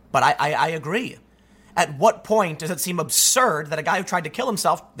 But I agree. At what point does it seem absurd that a guy who tried to kill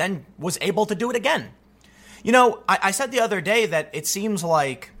himself then was able to do it again? You know, I said the other day that it seems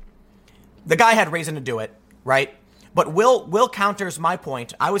like the guy had reason to do it, right? But Will counters my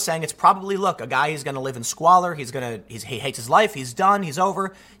point. I was saying it's probably, look, a guy who's going to live in squalor. He hates his life. He's done. He's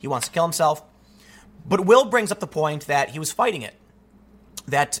over. He wants to kill himself. But Will brings up the point that he was fighting it,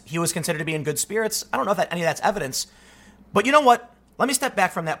 that he was considered to be in good spirits. I don't know if any of that's evidence. But you know what? Let me step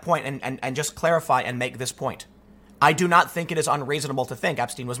back from that point and just clarify and make this point. I do not think it is unreasonable to think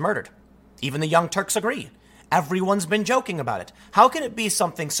Epstein was murdered. Even the Young Turks agree. Everyone's been joking about it. How can it be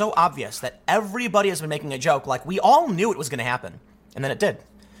something so obvious that everybody has been making a joke like we all knew it was going to happen? And then it did.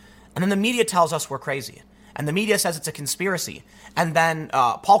 And then the media tells us we're crazy. And the media says it's a conspiracy. And then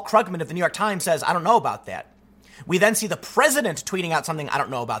Paul Krugman of the New York Times says, I don't know about that. We then see the president tweeting out something, I don't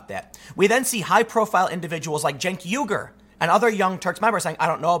know about that. We then see high-profile individuals like Cenk Uygur and other Young Turks members saying, I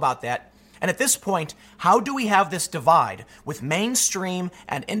don't know about that. And at this point, how do we have this divide with mainstream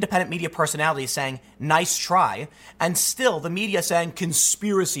and independent media personalities saying, nice try, and still the media saying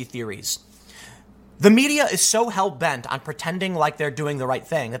conspiracy theories? The media is so hell-bent on pretending like they're doing the right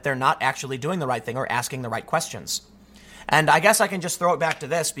thing that they're not actually doing the right thing or asking the right questions. And I guess I can just throw it back to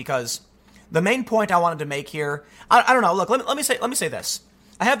this because the main point I wanted to make here, I don't know, look, let me say this.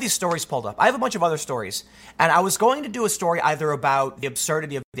 I have these stories pulled up. I have a bunch of other stories. And I was going to do a story either about the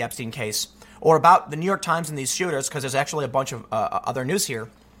absurdity of the Epstein case or about the New York Times and these shooters, because there's actually a bunch of other news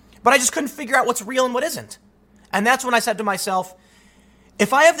here. But I just couldn't figure out what's real and what isn't. And that's when I said to myself,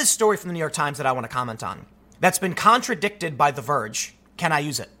 if I have this story from the New York Times that I want to comment on, that's been contradicted by The Verge, can I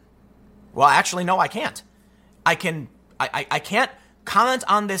use it? Well, actually, no, I can't. I can't comment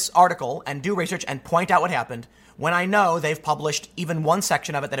on this article and do research and point out what happened when I know they've published even one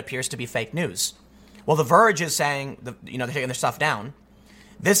section of it that appears to be fake news. Well, The Verge is saying, they're taking their stuff down.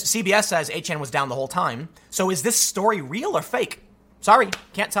 This CBS says 8chan was down the whole time. So is this story real or fake? Sorry,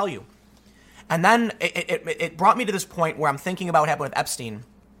 can't tell you. And then it brought me to this point where I'm thinking about what happened with Epstein.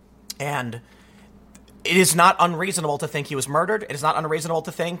 And it is not unreasonable to think he was murdered. It is not unreasonable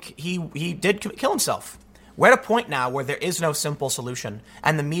to think he did kill himself. We're at a point now where there is no simple solution,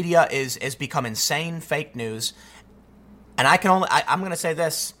 and the media is become insane fake news. And I'm going to say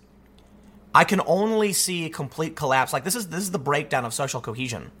this. I can only see complete collapse. Like this is the breakdown of social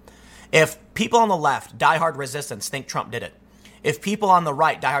cohesion. If people on the left, diehard resistance, think Trump did it. If people on the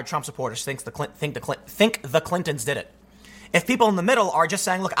right, diehard Trump supporters, think the Clintons did it. If people in the middle are just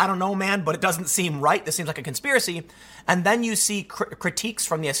saying, look, I don't know, man, but it doesn't seem right. This seems like a conspiracy. And then you see critiques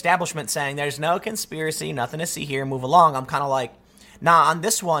from the establishment saying there's no conspiracy, nothing to see here, move along. I'm kind of like, nah, on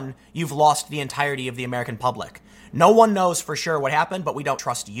this one, you've lost the entirety of the American public. No one knows for sure what happened, but we don't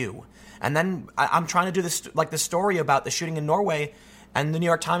trust you. And then I'm trying to do this, like the story about the shooting in Norway, and the New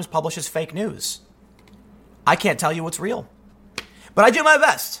York Times publishes fake news. I can't tell you what's real. But I do my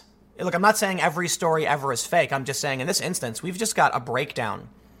best. Look, I'm not saying every story ever is fake. I'm just saying in this instance, we've just got a breakdown.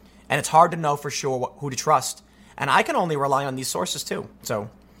 And it's hard to know for sure who to trust. And I can only rely on these sources too. So,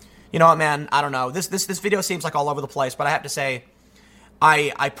 you know what, man? I don't know. This video seems like all over the place. But I have to say,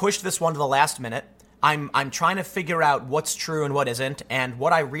 I pushed this one to the last minute. I'm trying to figure out what's true and what isn't. And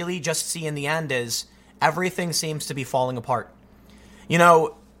what I really just see in the end is everything seems to be falling apart. You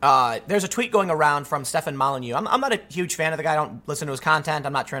know, there's a tweet going around from Stefan Molyneux. I'm not a huge fan of the guy. I don't listen to his content.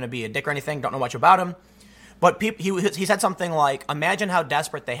 I'm not trying to be a dick or anything. Don't know much about him. But he said something like, imagine how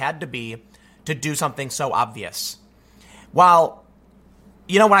desperate they had to be to do something so obvious. Well,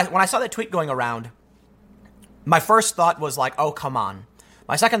 you know, when I saw that tweet going around, my first thought was like, oh, come on.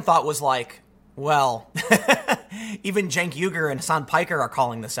 My second thought was like, well, even Cenk Uygur and Hasan Piker are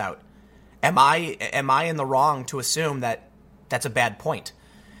calling this out. Am I in the wrong to assume that that's a bad point?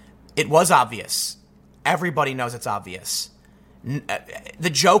 It was obvious. Everybody knows it's obvious. The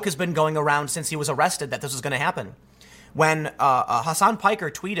joke has been going around since he was arrested that this was going to happen. When Hasan Piker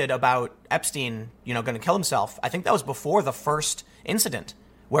tweeted about Epstein, going to kill himself, I think that was before the first incident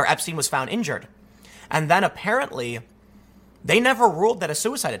where Epstein was found injured. And then apparently they never ruled that a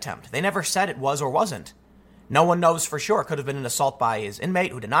suicide attempt. They never said it was or wasn't. No one knows for sure. It could have been an assault by his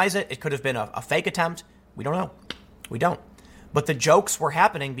inmate who denies it. It could have been a fake attempt. We don't know. We don't. But the jokes were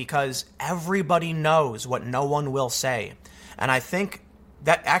happening because everybody knows what no one will say. And I think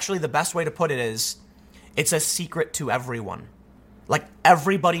that actually the best way to put it is it's a secret to everyone. Like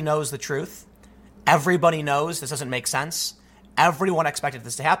everybody knows the truth. Everybody knows this doesn't make sense. Everyone expected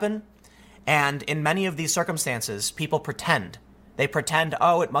this to happen. And in many of these circumstances, people pretend. They pretend,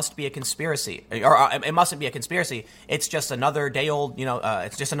 oh, it must be a conspiracy. Or it mustn't be a conspiracy. It's just another day old,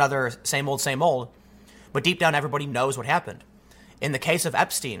 it's just another same old, same old. But deep down, everybody knows what happened. In the case of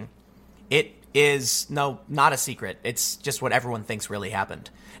Epstein, it is, not a secret. It's just what everyone thinks really happened.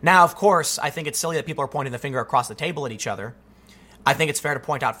 Now, of course, I think it's silly that people are pointing the finger across the table at each other. I think it's fair to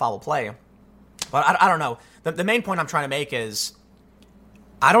point out foul play. But I don't know. The main point I'm trying to make is,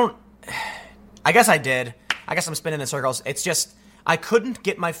 I guess I did. I guess I'm spinning in circles. It's just, I couldn't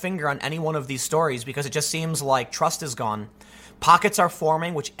get my finger on any one of these stories because it just seems like trust is gone. Pockets are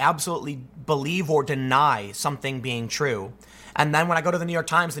forming which absolutely believe or deny something being true. And then when I go to the New York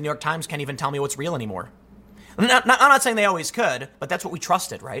Times can't even tell me what's real anymore. I'm not saying they always could, but that's what we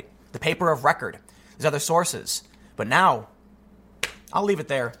trusted, right? The paper of record. There's other sources. But now, I'll leave it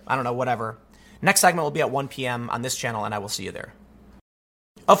there. I don't know, whatever. Next segment will be at 1 p.m. on this channel, and I will see you there.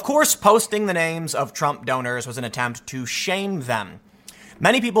 Of course, posting the names of Trump donors was an attempt to shame them.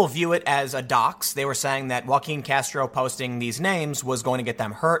 Many people view it as a dox. They were saying that Joaquin Castro posting these names was going to get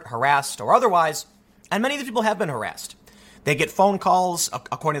them hurt, harassed, or otherwise. And many of these people have been harassed. They get phone calls.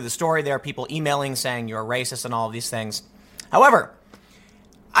 According to the story, there are people emailing saying you're a racist and all of these things. However,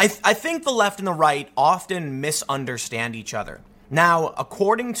 I think the left and the right often misunderstand each other. Now,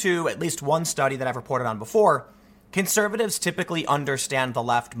 according to at least one study that I've reported on before, conservatives typically understand the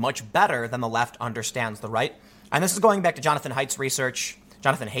left much better than the left understands the right. And this is going back to Jonathan Haidt's research,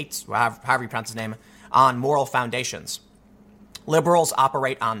 Jonathan Haidt's, however you pronounce his name, on moral foundations. Liberals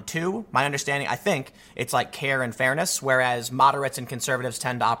operate on two. My understanding, I think, it's like care and fairness, whereas moderates and conservatives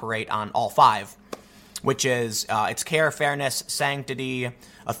tend to operate on all five, which is it's care, fairness, sanctity,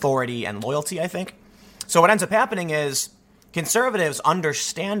 authority, and loyalty, I think. So what ends up happening is conservatives,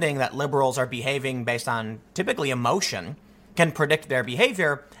 understanding that liberals are behaving based on typically emotion, can predict their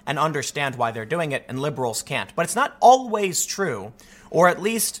behavior and understand why they're doing it, and liberals can't. But it's not always true, or at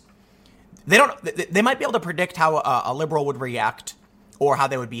least they might be able to predict how a liberal would react or how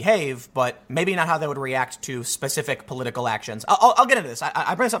they would behave, but maybe not how they would react to specific political actions. I'll get into this.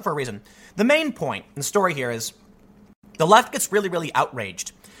 I bring this up for a reason. The main point in the story here is the left gets really, really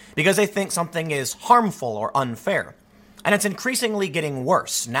outraged because they think something is harmful or unfair. And it's increasingly getting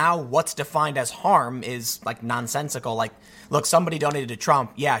worse. Now what's defined as harm is like nonsensical. Like, look, somebody donated to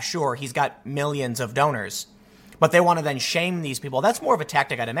Trump. Yeah, sure, he's got millions of donors. But they want to then shame these people. That's more of a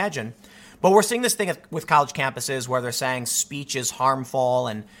tactic, I'd imagine. But we're seeing this thing with college campuses where they're saying speech is harmful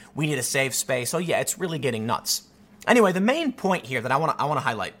and we need a safe space. So yeah, it's really getting nuts. Anyway, the main point here that I want to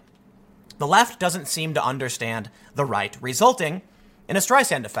highlight. The left doesn't seem to understand the right, resulting in a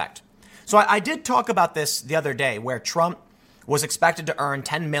Streisand effect. So I did talk about this the other day where Trump was expected to earn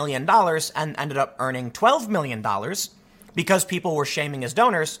 $10 million and ended up earning $12 million because people were shaming his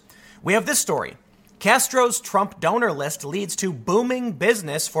donors. We have this story. Castro's Trump donor list leads to booming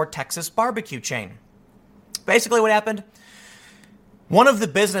business for Texas barbecue chain. Basically what happened, one of the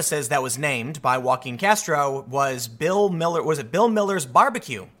businesses that was named by Joaquin Castro was Bill Miller's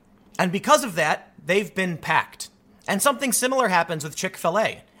Barbecue. And because of that, they've been packed. And something similar happens with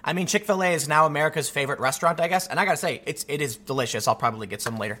Chick-fil-A. I mean, Chick-fil-A is now America's favorite restaurant, I guess. And I gotta say, it is delicious. I'll probably get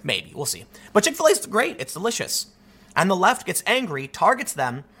some later. Maybe. We'll see. But Chick-fil-A is great. It's delicious. And the left gets angry, targets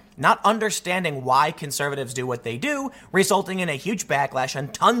them, not understanding why conservatives do what they do, resulting in a huge backlash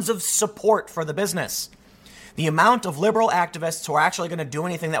and tons of support for the business. The amount of liberal activists who are actually going to do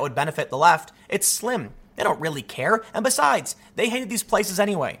anything that would benefit the left, it's slim. They don't really care. And besides, they hated these places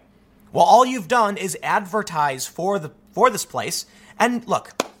anyway. Well, all you've done is advertise for this place. And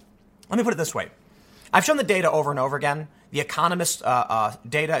look, let me put it this way. I've shown the data over and over again. The Economist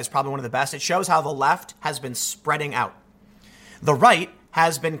data is probably one of the best. It shows how the left has been spreading out. The right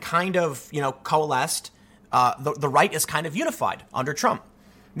has been kind of, coalesced. The right is kind of unified under Trump.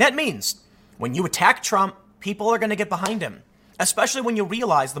 That means when you attack Trump, people are going to get behind him, especially when you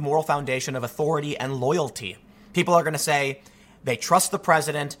realize the moral foundation of authority and loyalty. People are going to say they trust the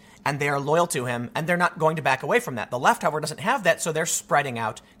president and they are loyal to him, and they're not going to back away from that. The left, however, doesn't have that, so they're spreading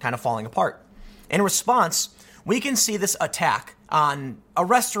out, kind of falling apart. In response, we can see this attack on a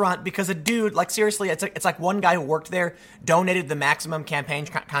restaurant because a dude, like seriously, it's like one guy who worked there donated the maximum campaign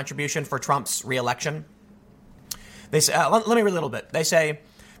contribution for Trump's reelection. They say, let me read a little bit. They say,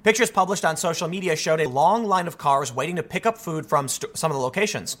 pictures published on social media showed a long line of cars waiting to pick up food from some of the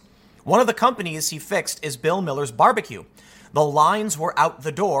locations. One of the companies he fixed is Bill Miller's Barbecue. The lines were out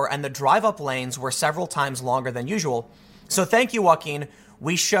the door and the drive-up lanes were several times longer than usual. So thank you, Joaquin.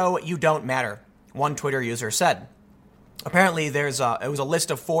 We show you don't matter, one Twitter user said. Apparently, it was a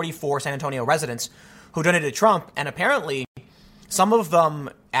list of 44 San Antonio residents who donated to Trump, and apparently Some of them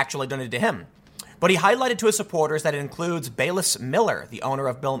actually donated to him. But he highlighted to his supporters that it includes Bayless Miller, the owner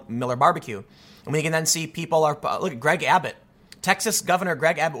of Bill Miller Barbecue. And we can then see people look at Greg Abbott. Texas Governor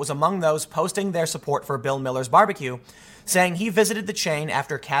Greg Abbott was among those posting their support for Bill Miller's Barbecue, saying he visited the chain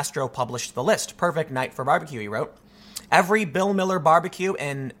after Castro published the list. Perfect night for barbecue, he wrote. Every Bill Miller Barbecue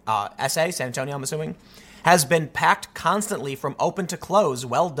in SA, San Antonio, I'm assuming, has been packed constantly from open to close.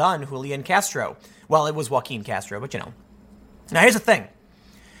 Well done, Julian Castro. Well, it was Joaquin Castro, but you know. Now, here's the thing.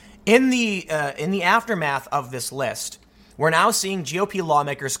 In the aftermath of this list, we're now seeing GOP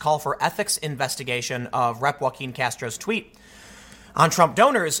lawmakers call for ethics investigation of Rep. Joaquin Castro's tweet on Trump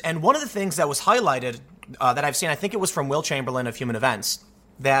donors. And one of the things that was highlighted that I've seen, I think it was from Will Chamberlain of Human Events,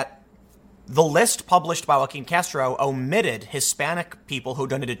 that the list published by Joaquin Castro omitted Hispanic people who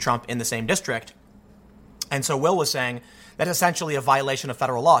donated to Trump in the same district. And so Will was saying that's essentially a violation of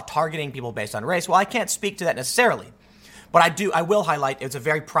federal law, targeting people based on race. Well, I can't speak to that necessarily, but I will highlight it's a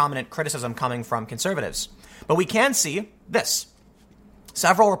very prominent criticism coming from conservatives. But we can see this.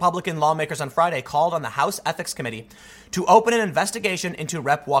 Several Republican lawmakers on Friday called on the House Ethics Committee to open an investigation into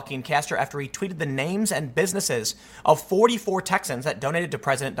Rep. Joaquin Castro after he tweeted the names and businesses of 44 Texans that donated to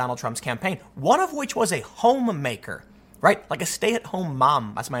President Donald Trump's campaign, one of which was a homemaker, right? Like a stay-at-home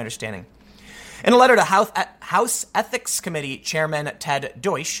mom, that's my understanding. In a letter to House Ethics Committee Chairman Ted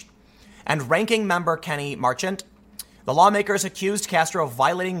Deutsch and Ranking Member Kenny Marchant, the lawmakers accused Castro of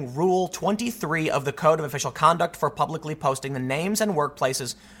violating Rule 23 of the Code of Official Conduct for publicly posting the names and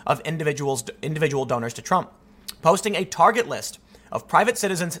workplaces of individual donors to Trump. Posting a target list of private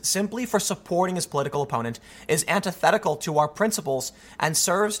citizens simply for supporting his political opponent is antithetical to our principles and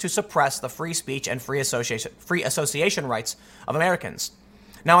serves to suppress the free speech and free association rights of Americans.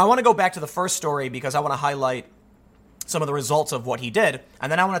 Now, I want to go back to the first story because I want to highlight some of the results of what he did,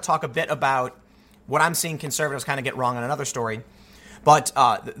 and then I want to talk a bit about what I'm seeing conservatives kind of get wrong on another story. But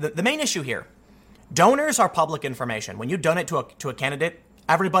the main issue here, donors are public information. When you donate to a candidate,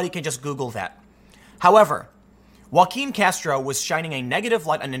 everybody can just Google that. However, Joaquin Castro was shining a negative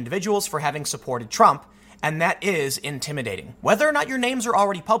light on individuals for having supported Trump, and that is intimidating. Whether or not your names are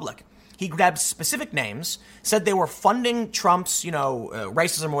already public, he grabbed specific names, said they were funding Trump's,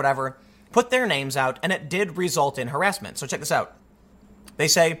 racism or whatever, put their names out, and it did result in harassment. So check this out. They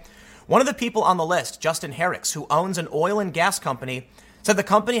say, one of the people on the list, Justin Herricks, who owns an oil and gas company, said the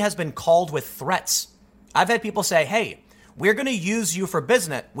company has been called with threats. I've had people say, hey, we're going to use you for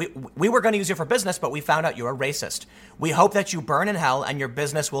business. We were going to use you for business, but we found out you're a racist. We hope that you burn in hell and your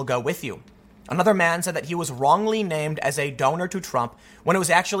business will go with you. Another man said that he was wrongly named as a donor to Trump when it was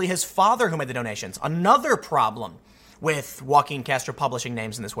actually his father who made the donations. Another problem with Joaquin Castro publishing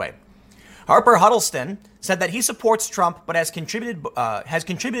names in this way. Harper Huddleston said that he supports Trump, but has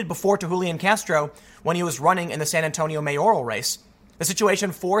contributed before to Julian Castro when he was running in the San Antonio mayoral race. The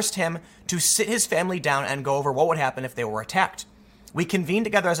situation forced him to sit his family down and go over what would happen if they were attacked. We convened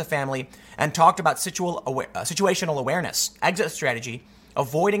together as a family and talked about situational awareness, exit strategy,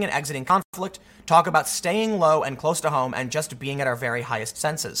 avoiding and exiting conflict, talk about staying low and close to home, and just being at our very highest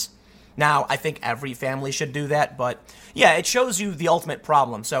senses. Now, I think every family should do that, but yeah, it shows you the ultimate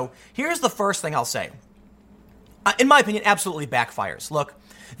problem. So here's the first thing I'll say. In my opinion, absolutely backfires. Look,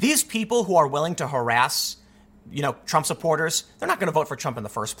 these people who are willing to harass, Trump supporters, they're not going to vote for Trump in the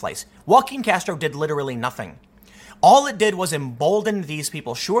first place. Joaquin Castro did literally nothing. All it did was embolden these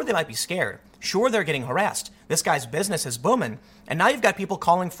people. Sure, they might be scared. Sure, they're getting harassed. This guy's business is booming. And now you've got people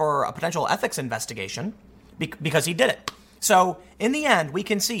calling for a potential ethics investigation because he did it. So in the end, we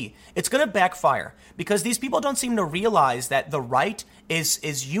can see it's going to backfire because these people don't seem to realize that the right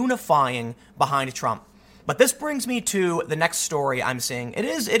is unifying behind Trump. But this brings me to the next story I'm seeing. It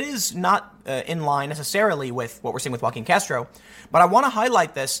is not in line necessarily with what we're seeing with Joaquin Castro, but I want to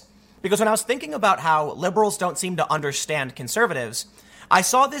highlight this because when I was thinking about how liberals don't seem to understand conservatives, I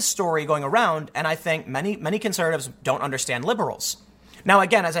saw this story going around, and I think many conservatives don't understand liberals. Now,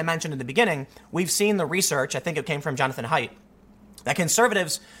 again, as I mentioned in the beginning, we've seen the research, I think it came from Jonathan Haidt, that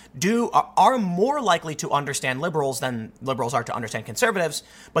conservatives are more likely to understand liberals than liberals are to understand conservatives.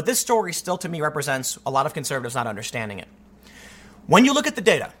 But this story still, to me, represents a lot of conservatives not understanding it. When you look at the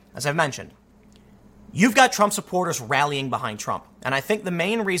data, as I've mentioned, you've got Trump supporters rallying behind Trump. And I think the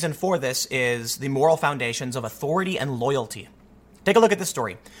main reason for this is the moral foundations of authority and loyalty. Take a look at this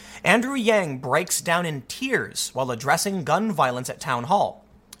story. Andrew Yang breaks down in tears while addressing gun violence at town hall.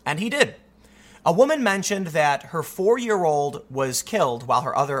 And he did. A woman mentioned that her 4-year-old was killed while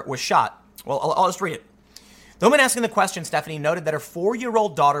her other was shot. Well, I'll just read it. The woman asking the question, Stephanie, noted that her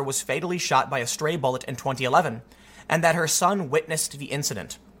 4-year-old daughter was fatally shot by a stray bullet in 2011 and that her son witnessed the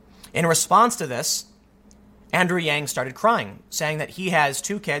incident. In response to this, Andrew Yang started crying, saying that he has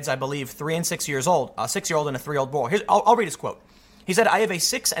 2 kids, I believe 3 and 6 years old, a 6-year-old and a 3-year-old boy. I'll read his quote. He said, "I have a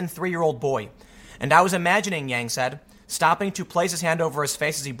 6 and 3-year-old boy. And I was imagining," Yang said, stopping to place his hand over his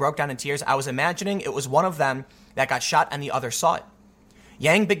face as he broke down in tears, "I was imagining it was one of them that got shot and the other saw it."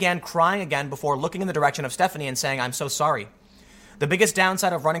 Yang began crying again before looking in the direction of Stephanie and saying, "I'm so sorry. The biggest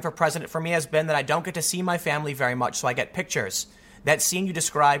downside of running for president for me has been that I don't get to see my family very much, so I get pictures. That scene you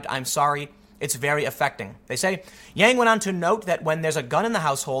described, I'm sorry. It's very affecting," they say. Yang went on to note that when there's a gun in the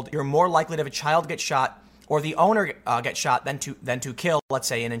household, you're more likely to have a child get shot or the owner get shot than to kill, let's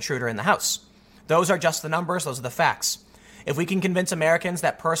say, an intruder in the house. Those are just the numbers. Those are the facts. If we can convince Americans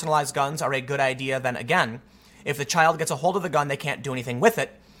that personalized guns are a good idea, then again, if the child gets a hold of the gun, they can't do anything with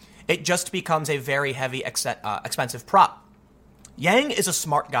it. It just becomes a very heavy, expensive prop. Yang is a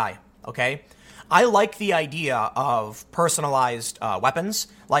smart guy, okay? I like the idea of personalized weapons.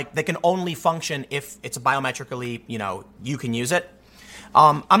 Like, they can only function if it's biometrically, you can use it.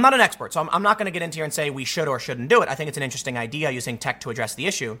 I'm not an expert, so I'm not going to get into here and say we should or shouldn't do it. I think it's an interesting idea using tech to address the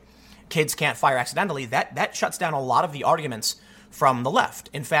issue. Kids can't fire accidentally. That shuts down a lot of the arguments from the left.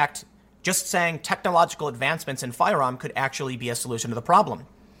 In fact, just saying technological advancements in firearm could actually be a solution to the problem.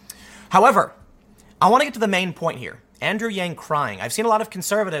 However, I want to get to the main point here. Andrew Yang crying. I've seen a lot of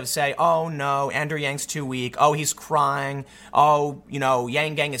conservatives say, "Oh no, Andrew Yang's too weak. Oh, he's crying. Oh,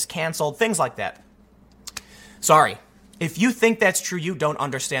 Yang Gang is canceled." Things like that. Sorry. If you think that's true, you don't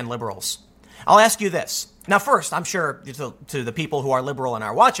understand liberals. I'll ask you this. Now, first, I'm sure to the people who are liberal and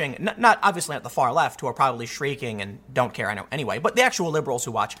are watching, not obviously at the far left, who are probably shrieking and don't care anyway, but the actual liberals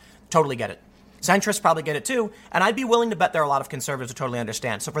who watch totally get it. Centrists probably get it too, and I'd be willing to bet there are a lot of conservatives who totally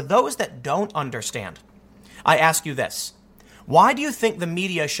understand. So for those that don't understand, I ask you this. Why do you think the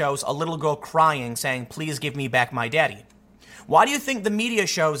media shows a little girl crying saying, "Please give me back my daddy"? Why do you think the media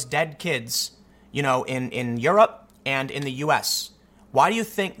shows dead kids, in Europe and in the US? Why do you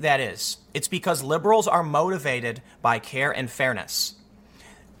think that is? It's because liberals are motivated by care and fairness.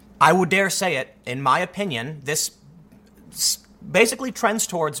 I would dare say it, in my opinion, this basically trends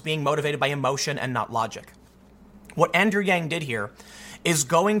towards being motivated by emotion and not logic. What Andrew Yang did here is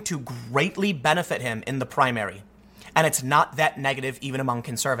going to greatly benefit him in the primary. And it's not that negative even among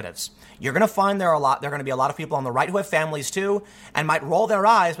conservatives. You're going to find there are going to be a lot of people on the right who have families too and might roll their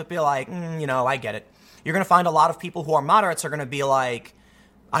eyes but be like, I get it. You're going to find a lot of people who are moderates are going to be like,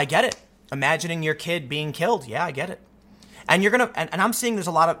 I get it. Imagining your kid being killed. Yeah, I get it. And you're going to, and I'm seeing there's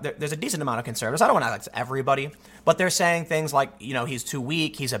a decent amount of conservatives. I don't want to act like it's everybody, but they're saying things like, he's too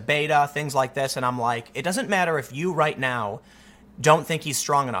weak, he's a beta, things like this. And I'm like, it doesn't matter if you right now don't think he's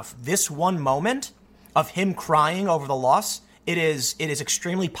strong enough. This one moment of him crying over the loss, it is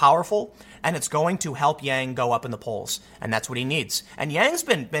extremely powerful, and it's going to help Yang go up in the polls. And that's what he needs. And Yang's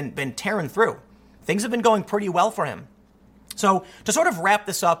been tearing through. Things have been going pretty well for him. So to sort of wrap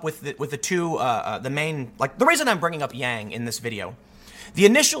this up with the main, like the reason I'm bringing up Yang in this video, the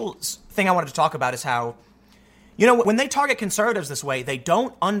initial thing I wanted to talk about is how, when they target conservatives this way, they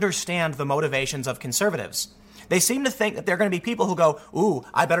don't understand the motivations of conservatives. They seem to think that they're going to be people who go, "Ooh,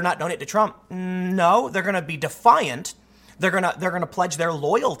 I better not donate to Trump." No, they're going to be defiant. They're going to pledge their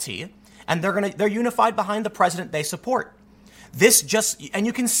loyalty, and they're unified behind the president they support. And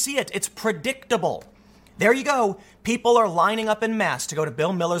you can see it. It's predictable. There you go. People are lining up en masse to go to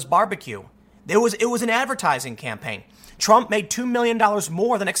Bill Miller's barbecue. It was an advertising campaign. Trump made $2 million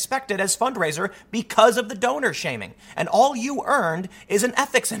more than expected as fundraiser because of the donor shaming. And all you earned is an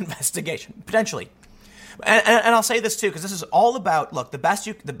ethics investigation, potentially. And I'll say this too, because this is all about, look, the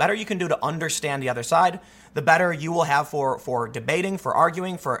better you can do to understand the other side, the better you will have for debating, for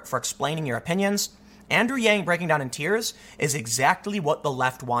arguing, for explaining your opinions. Andrew Yang breaking down in tears is exactly what the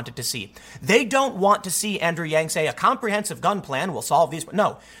left wanted to see. They don't want to see Andrew Yang say a comprehensive gun plan will solve these.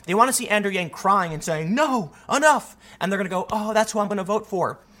 No, they want to see Andrew Yang crying and saying, "No, enough." And they're going to go, "Oh, that's who I'm going to vote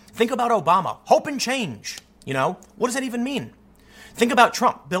for." Think about Obama. Hope and change. What does that even mean? Think about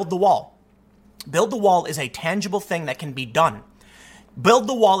Trump. Build the wall. Build the wall is a tangible thing that can be done. Build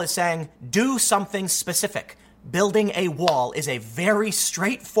the wall is saying, do something specific. Building a wall is a very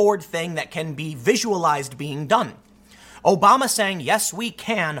straightforward thing that can be visualized being done. Obama saying, "Yes, we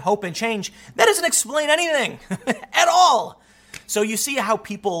can, hope and change," that doesn't explain anything at all. So you see how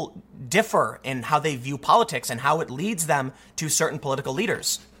people differ in how they view politics and how it leads them to certain political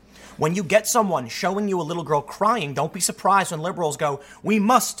leaders. When you get someone showing you a little girl crying, don't be surprised when liberals go, "We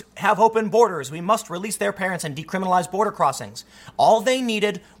must have open borders. We must release their parents and decriminalize border crossings." All they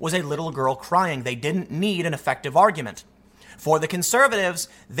needed was a little girl crying. They didn't need an effective argument. For the conservatives,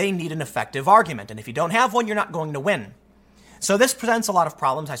 they need an effective argument. And if you don't have one, you're not going to win. So this presents a lot of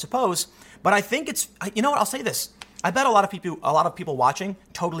problems, I suppose. But I think it's, you know what, I'll say this. I bet a lot of people watching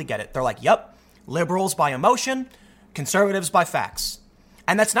totally get it. They're like, yep, liberals by emotion, conservatives by facts.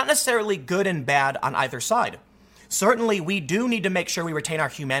 And that's not necessarily good and bad on either side. Certainly, we do need to make sure we retain our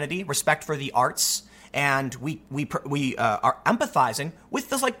humanity, respect for the arts, and we are empathizing with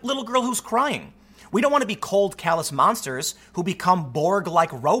this like little girl who's crying. We don't want to be cold, callous monsters who become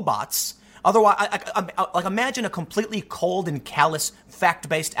Borg-like robots. Otherwise, like imagine a completely cold and callous,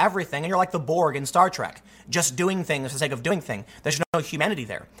 fact-based everything, and you're like the Borg in Star Trek, just doing things for the sake of doing things. There's no humanity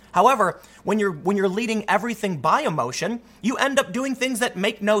there. However, when you're leading everything by emotion, you end up doing things that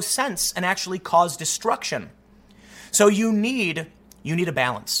make no sense and actually cause destruction. So you need a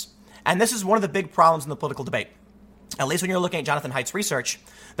balance. And this is one of the big problems in the political debate. At least when you're looking at Jonathan Haidt's research,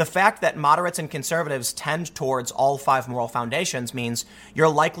 the fact that moderates and conservatives tend towards all 5 moral foundations means you're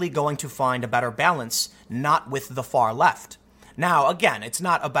likely going to find a better balance, not with the far left. Now, again, it's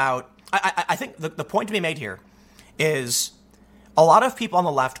not about... I think the point to be made here is a lot of people on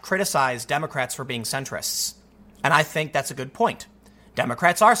the left criticize Democrats for being centrists. And I think that's a good point.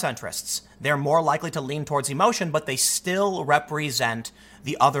 Democrats are centrists. They're more likely to lean towards emotion, but they still represent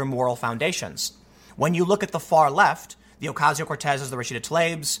the other moral foundations. When you look at the far left, the Ocasio-Cortezes, the Rashida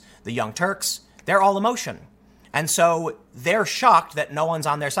Tlaibs, the Young Turks, they're all emotion. And so they're shocked that no one's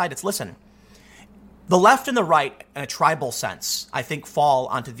on their side. Listen, the left and the right, in a tribal sense, I think fall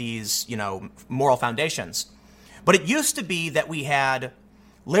onto these, moral foundations. But it used to be that we had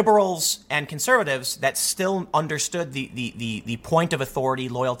liberals and conservatives that still understood the point of authority,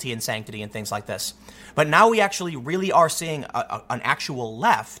 loyalty, and sanctity and things like this. But now we actually really are seeing an actual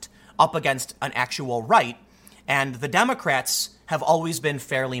left up against an actual right. And the Democrats have always been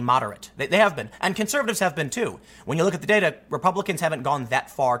fairly moderate. They have been. And conservatives have been too. When you look at the data, Republicans haven't gone that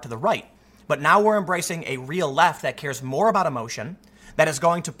far to the right. But now we're embracing a real left that cares more about emotion, that is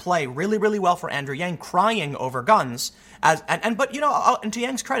going to play really, really well for Andrew Yang crying over guns. But to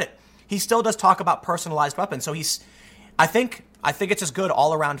Yang's credit, he still does talk about personalized weapons. So I think it's just good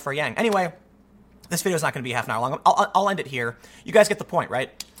all around for Yang. Anyway, this video is not going to be half an hour long. I'll end it here. You guys get the point,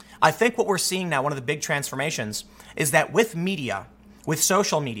 right? I think what we're seeing now, one of the big transformations, is that with media, with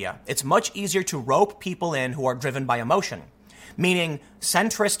social media, it's much easier to rope people in who are driven by emotion. Meaning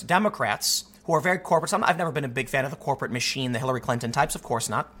centrist Democrats who are very corporate. I've never been a big fan of the corporate machine, the Hillary Clinton types, of course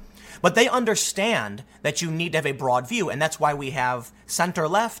not. But they understand that you need to have a broad view, and that's why we have center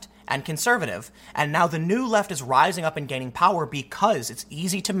left and conservative. And now the new left is rising up and gaining power because it's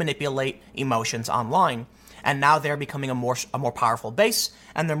easy to manipulate emotions online. And now they're becoming a more powerful base,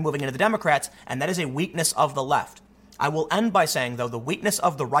 and they're moving into the Democrats, and that is a weakness of the left. I will end by saying, though, the weakness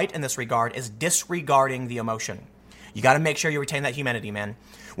of the right in this regard is disregarding the emotion. You got to make sure you retain that humanity, man.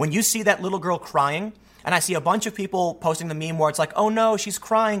 When you see that little girl crying, and I see a bunch of people posting the meme where it's like, oh no, she's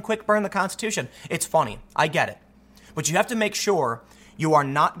crying, quick, burn the Constitution. It's funny. I get it. But you have to make sure you are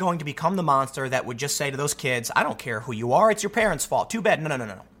not going to become the monster that would just say to those kids, I don't care who you are, it's your parents' fault. Too bad.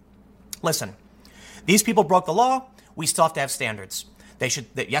 No. Listen. These people broke the law. We still have to have standards.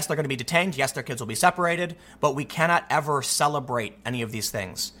 Yes, they're going to be detained. Yes, their kids will be separated, but we cannot ever celebrate any of these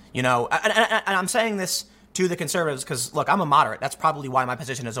things. And I'm saying this to the conservatives because, look, I'm a moderate. That's probably why my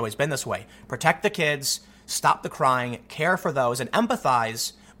position has always been this way. Protect the kids, stop the crying, care for those, and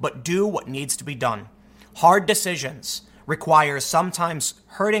empathize, but do what needs to be done. Hard decisions require sometimes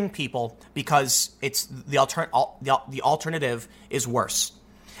hurting people because it's the alternative is worse.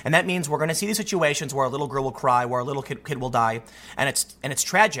 And that means we're going to see these situations where a little girl will cry, where a little kid will die, and it's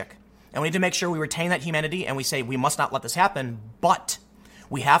tragic. And we need to make sure we retain that humanity, and we say we must not let this happen, but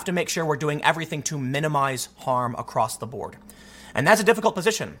we have to make sure we're doing everything to minimize harm across the board. And that's a difficult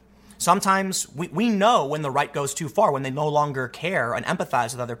position. Sometimes we know when the right goes too far, when they no longer care and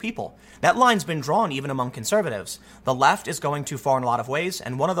empathize with other people. That line's been drawn even among conservatives. The left is going too far in a lot of ways,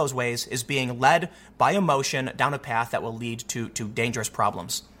 and one of those ways is being led by emotion down a path that will lead to dangerous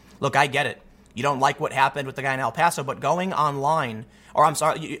problems. Look, I get it. You don't like what happened with the guy in El Paso, but going online, or I'm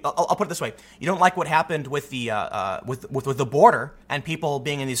sorry, I'll put it this way: you don't like what happened with the with the border and people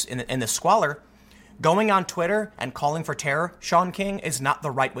being in this squalor. Going on Twitter and calling for terror, Sean King, is not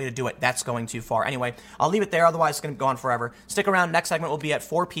the right way to do it. That's going too far. Anyway, I'll leave it there. Otherwise, it's going to go on forever. Stick around. Next segment will be at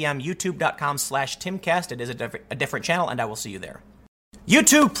 4 p.m. YouTube.com/Timcast. It is a different channel, and I will see you there.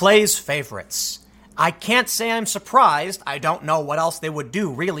 YouTube plays favorites. I can't say I'm surprised. I don't know what else they would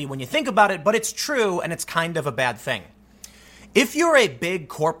do, really, when you think about it, but it's true, and it's kind of a bad thing. If you're a big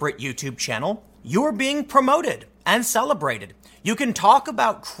corporate YouTube channel, you're being promoted and celebrated. You can talk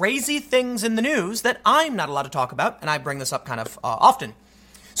about crazy things in the news that I'm not allowed to talk about, and I bring this up kind of often.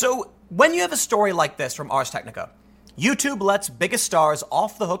 So when you have a story like this from Ars Technica, YouTube lets biggest stars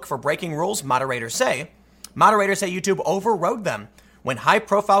off the hook for breaking rules, moderators say. Moderators say YouTube overrode them when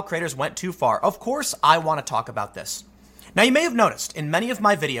high-profile creators went too far. Of course, I want to talk about this. Now, you may have noticed in many of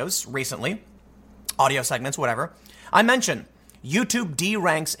my videos recently, audio segments, whatever, I mention YouTube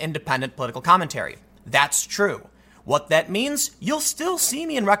deranks independent political commentary. That's true. What that means, you'll still see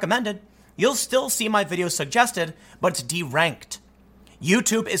me in recommended. You'll still see my videos suggested, but it's deranked.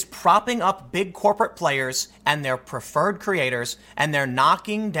 YouTube is propping up big corporate players and their preferred creators, and they're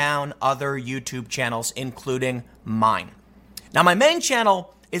knocking down other YouTube channels, including mine. Now, my main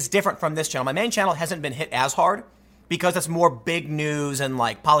channel is different from this channel. My main channel hasn't been hit as hard because it's more big news and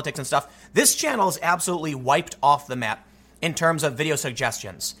like politics and stuff. This channel is absolutely wiped off the map in terms of video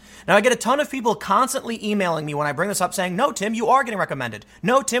suggestions. Now, I get a ton of people constantly emailing me when I bring this up saying, no, Tim, you are getting recommended.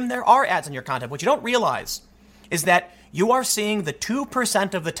 No, Tim, there are ads in your content. What you don't realize is that you are seeing the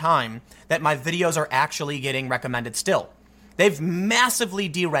 2% of the time that my videos are actually getting recommended still. They've massively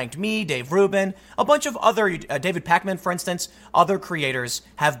deranked me, Dave Rubin, a bunch of other, David Pakman, for instance, other creators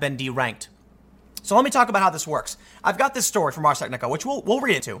have been deranked. So let me talk about how this works. I've got this story from Ars Technica, which we'll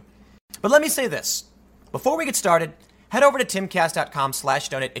read into. But let me say this. Before we get started, head over to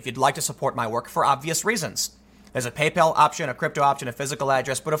timcast.com/donate if you'd like to support my work for obvious reasons. There's a PayPal option, a crypto option, a physical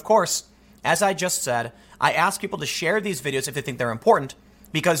address, but of course, as I just said, I ask people to share these videos if they think they're important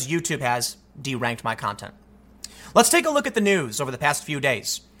because YouTube has deranked my content. Let's take a look at the news over the past few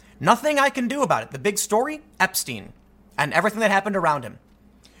days. Nothing I can do about it. The big story, Epstein, and everything that happened around him.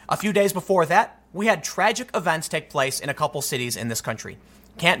 A few days before that, we had tragic events take place in a couple cities in this country.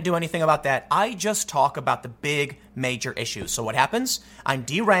 Can't do anything about that. I just talk about the big major issues. So what happens? I'm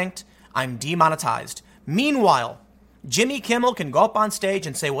deranked. I'm demonetized. Meanwhile, Jimmy Kimmel can go up on stage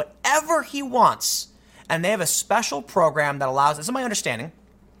and say whatever he wants. And they have a special program that allows, this is my understanding,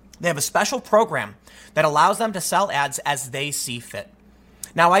 they have a special program that allows them to sell ads as they see fit.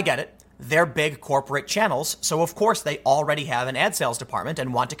 Now, I get it. They're big corporate channels, so of course they already have an ad sales department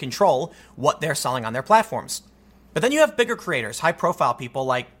and want to control what they're selling on their platforms. But then you have bigger creators, high-profile people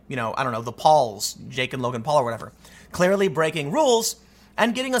like, the Pauls, Jake and Logan Paul or whatever, clearly breaking rules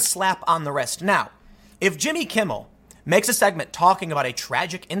and getting a slap on the wrist. Now, if Jimmy Kimmel makes a segment talking about a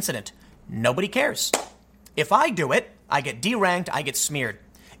tragic incident, nobody cares. If I do it, I get deranked, I get smeared.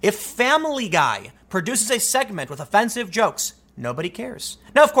 If Family Guy produces a segment with offensive jokes, nobody cares.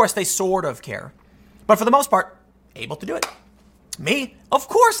 Now, of course, they sort of care, but for the most part, able to do it. Me? Of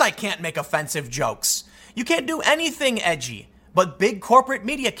course I can't make offensive jokes. You can't do anything edgy, but big corporate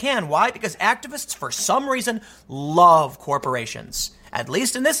media can. Why? Because activists, for some reason, love corporations. At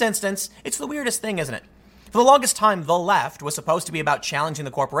least in this instance, it's the weirdest thing, isn't it? For the longest time, the left was supposed to be about challenging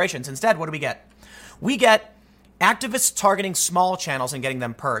the corporations. Instead, what do we get? We get activists targeting small channels and getting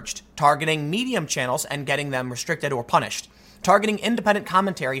them purged, targeting medium channels and getting them restricted or punished, targeting independent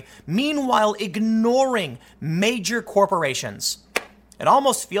commentary, meanwhile ignoring major corporations. It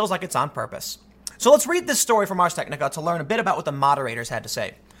almost feels like it's on purpose. So let's read this story from Ars Technica to learn a bit about what the moderators had to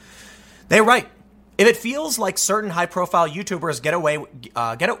say. They write, if it feels like certain high-profile YouTubers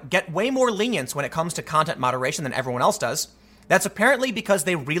get way more lenience when it comes to content moderation than everyone else does, that's apparently because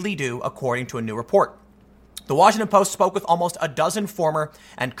they really do, according to a new report. The Washington Post spoke with almost a dozen former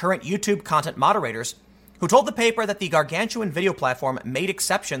and current YouTube content moderators who told the paper that the gargantuan video platform made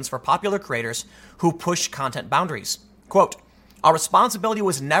exceptions for popular creators who push content boundaries. Quote, our responsibility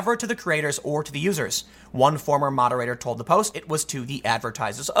was never to the creators or to the users. One former moderator told the Post it was to the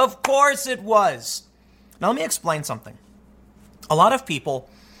advertisers. Of course it was. Now let me explain something. A lot of people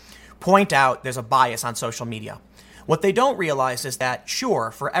point out there's a bias on social media. What they don't realize is that,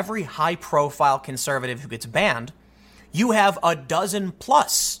 sure, for every high-profile conservative who gets banned, you have a dozen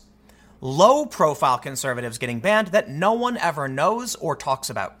plus low-profile conservatives getting banned that no one ever knows or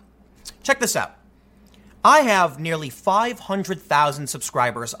talks about. Check this out. I have nearly 500,000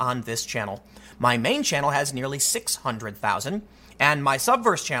 subscribers on this channel. My main channel has nearly 600,000, and my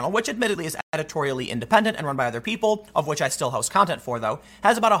Subverse channel, which admittedly is editorially independent and run by other people, of which I still host content for, though,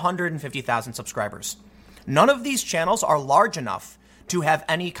 has about 150,000 subscribers. None of these channels are large enough to have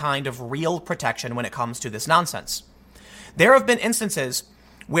any kind of real protection when it comes to this nonsense. There have been instances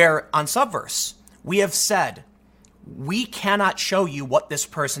where on Subverse, we have said, we cannot show you what this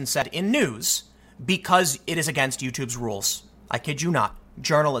person said in news because it is against YouTube's rules. I kid you not.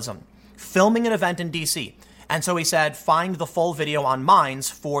 Journalism. Filming an event in DC. And so he said, find the full video on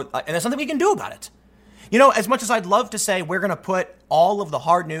Minds and there's nothing we can do about it. You know, as much as I'd love to say we're going to put all of the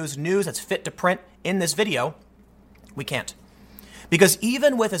hard news that's fit to print in this video, we can't. Because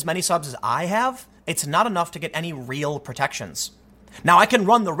even with as many subs as I have, it's not enough to get any real protections. Now, I can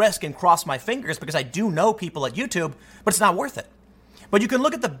run the risk and cross my fingers because I do know people at YouTube, but it's not worth it. But you can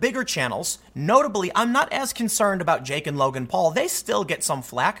look at the bigger channels. Notably, I'm not as concerned about Jake and Logan Paul. They still get some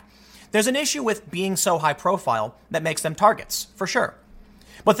flack. There's an issue with being so high profile that makes them targets, for sure.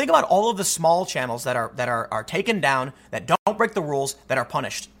 But think about all of the small channels that are taken down, that don't break the rules, that are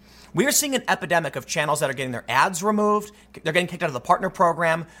punished. We're seeing an epidemic of channels that are getting their ads removed. They're getting kicked out of the partner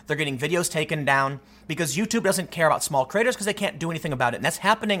program. They're getting videos taken down because YouTube doesn't care about small creators because they can't do anything about it. And that's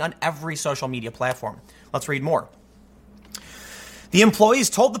happening on every social media platform. Let's read more. The employees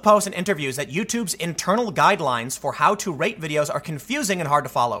told the Post in interviews that YouTube's internal guidelines for how to rate videos are confusing and hard to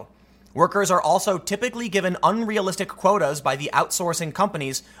follow. Workers are also typically given unrealistic quotas by the outsourcing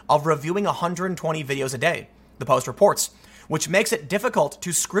companies of reviewing 120 videos a day, the Post reports, which makes it difficult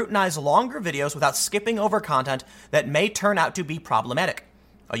to scrutinize longer videos without skipping over content that may turn out to be problematic.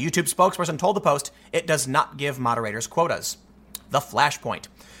 A YouTube spokesperson told the Post it does not give moderators quotas. The Flashpoint.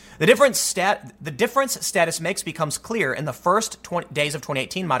 The difference status makes becomes clear in the first 20 days of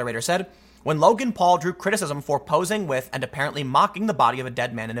 2018, moderator said, when Logan Paul drew criticism for posing with and apparently mocking the body of a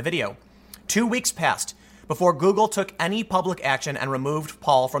dead man in a video. 2 weeks passed before Google took any public action and removed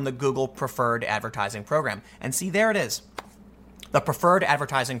Paul from the Google Preferred Advertising Program. And see, there it is. The Preferred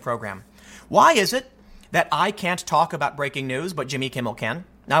Advertising Program. Why is it that I can't talk about breaking news, but Jimmy Kimmel can?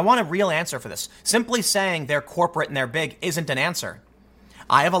 Now, I want a real answer for this. Simply saying they're corporate and they're big isn't an answer.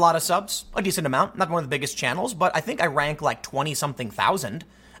 I have a lot of subs, a decent amount, not one of the biggest channels, but I think I rank like 20-something thousand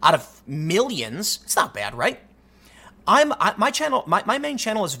out of millions. It's not bad, right? My main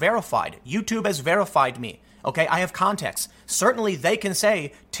channel is verified. YouTube has verified me. Okay, I have contacts. Certainly they can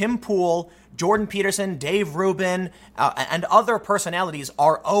say Tim Pool, Jordan Peterson, Dave Rubin, and other personalities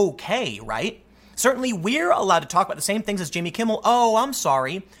are okay, right? Certainly we're allowed to talk about the same things as Jimmy Kimmel. Oh, I'm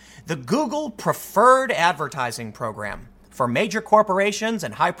sorry. The Google Preferred Advertising Program for major corporations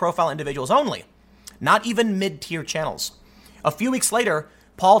and high-profile individuals only, not even mid-tier channels. A few weeks later,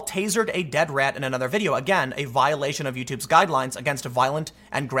 Paul tasered a dead rat in another video, again, a violation of YouTube's guidelines against violent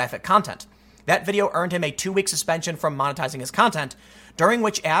and graphic content. That video earned him a 2-week suspension from monetizing his content, during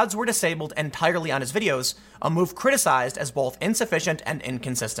which ads were disabled entirely on his videos, a move criticized as both insufficient and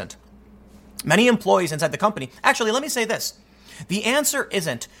inconsistent. Many employees inside the company, actually, let me say this. The answer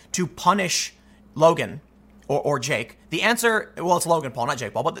isn't to punish Logan or Jake. The answer, well, it's Logan Paul, not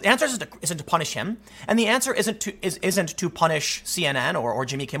Jake Paul, but the answer isn't to punish him. And the answer isn't to punish CNN or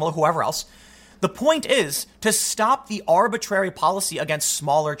Jimmy Kimmel or whoever else. The point is to stop the arbitrary policy against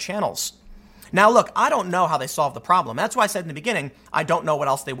smaller channels. Now, look, I don't know how they solve the problem. That's why I said in the beginning, I don't know what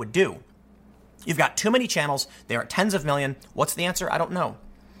else they would do. You've got too many channels. There are tens of million. What's the answer? I don't know.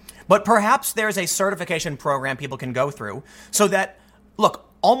 But perhaps there's a certification program people can go through so that, look,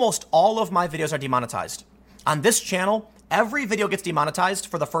 almost all of my videos are demonetized. On this channel, every video gets demonetized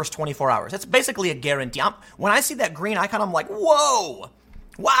for the first 24 hours. It's basically a guarantee. When I see that green icon, I'm like, whoa,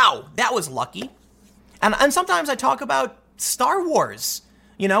 wow, that was lucky. And sometimes I talk about Star Wars.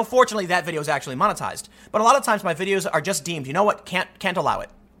 You know, fortunately, that video is actually monetized. But a lot of times my videos are just deemed, you know what, can't allow it.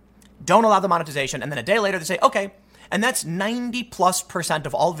 Don't allow the monetization. And then a day later, they say, okay. And that's 90+%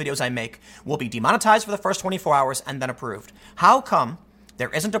 of all videos I make will be demonetized for the first 24 hours and then approved. How come there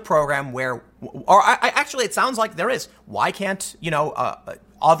isn't a program where, or actually, it sounds like there is. Why can't,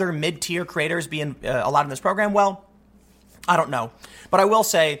 other mid-tier creators be allowed in this program? Well, I don't know. But I will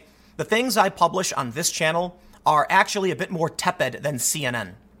say the things I publish on this channel are actually a bit more tepid than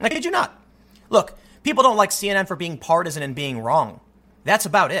CNN. I kid you not. Look, people don't like CNN for being partisan and being wrong. That's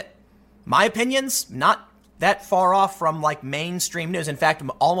about it. My opinions, not that far off from like mainstream news. In fact,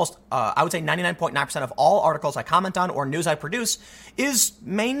 almost, I would say 99.9% of all articles I comment on or news I produce is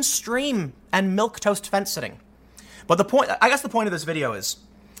mainstream and milquetoast fence sitting. But the point of this video is,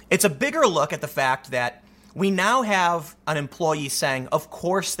 it's a bigger look at the fact that we now have an employee saying, of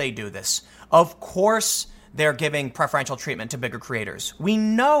course they do this. Of course they're giving preferential treatment to bigger creators. We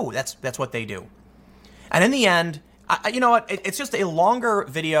know that's what they do. And in the end, you know what? It's just a longer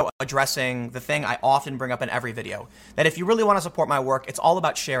video addressing the thing I often bring up in every video, that if you really want to support my work, it's all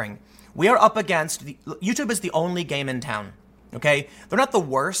about sharing. We are up against, YouTube is the only game in town, okay? They're not the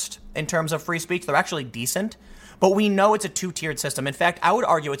worst in terms of free speech. They're actually decent, but we know it's a 2-tiered system. In fact, I would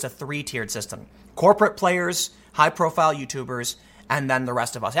argue it's a 3-tiered system. Corporate players, high-profile YouTubers, and then the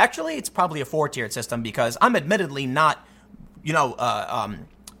rest of us. Actually, it's probably a 4-tiered system because I'm admittedly not, a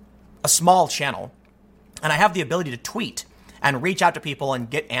small channel. And I have the ability to tweet and reach out to people and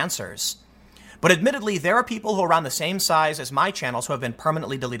get answers. But admittedly, there are people who are around the same size as my channels who have been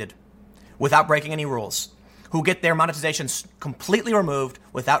permanently deleted without breaking any rules, who get their monetization completely removed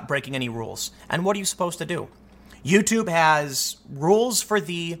without breaking any rules. And what are you supposed to do? YouTube has rules for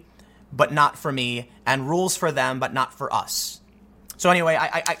thee, but not for me, and rules for them, but not for us. So anyway,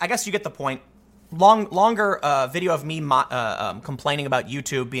 I guess you get the point. Longer video of me complaining about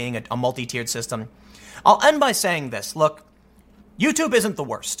YouTube being a multi-tiered system. I'll end by saying this. Look, YouTube isn't the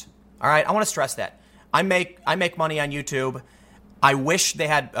worst. All right, I want to stress that. I make money on YouTube. I wish they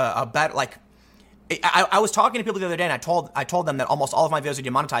had a better, like, I was talking to people the other day, and I told them that almost all of my videos are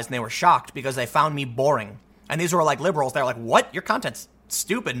demonetized, and they were shocked because they found me boring. And these were like liberals. They're like, "What? Your content's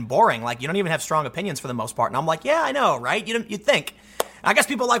stupid and boring. Like, you don't even have strong opinions for the most part." And I'm like, "Yeah, I know, right? You'd think." I guess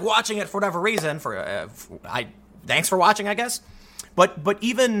people like watching it for whatever reason. Thanks for watching, I guess. But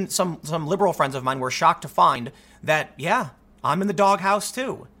even some liberal friends of mine were shocked to find that, yeah, I'm in the doghouse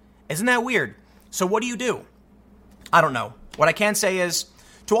too. Isn't that weird? So what do? I don't know. What I can say is,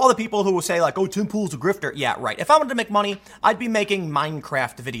 to all the people who will say like, "Oh, Tim Pool's a grifter," yeah, right. If I wanted to make money, I'd be making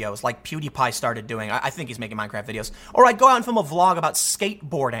Minecraft videos like PewDiePie started doing. I think he's making Minecraft videos. Or I'd go out and film a vlog about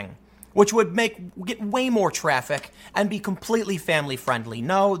skateboarding, which would get way more traffic and be completely family friendly.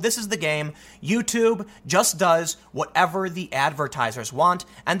 No, this is the game. YouTube just does whatever the advertisers want,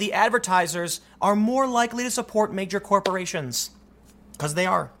 and the advertisers are more likely to support major corporations. Because they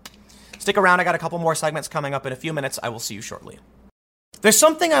are. Stick around, I got a couple more segments coming up in a few minutes. I will see you shortly. There's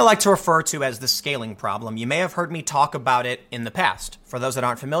something I like to refer to as the scaling problem. You may have heard me talk about it in the past. For those that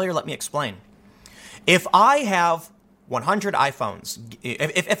aren't familiar, let me explain. If I have 100 iPhones,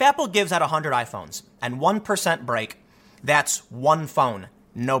 if Apple gives out 100 iPhones and 1% break, that's one phone.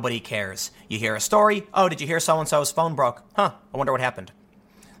 Nobody cares. You hear a story, "Oh, did you hear so-and-so's phone broke? Huh, I wonder what happened."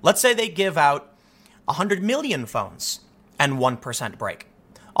 Let's say they give out 100 million phones and 1% break.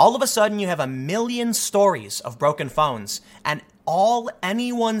 All of a sudden, you have 1 million stories of broken phones, and all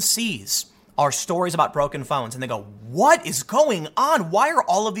anyone sees are stories about broken phones. And they go, "What is going on? Why are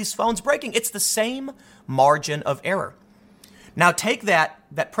all of these phones breaking?" It's the same margin of error. Now take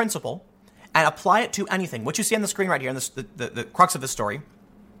that principle and apply it to anything. What you see on the screen right here, in the crux of this story,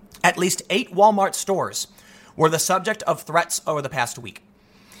 at least 8 Walmart stores were the subject of threats over the past week.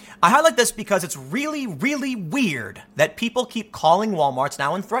 I highlight this because it's really, really weird that people keep calling Walmarts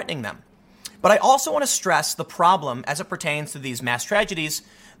now and threatening them. But I also want to stress the problem as it pertains to these mass tragedies,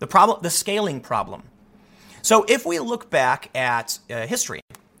 the scaling problem. So if we look back at history,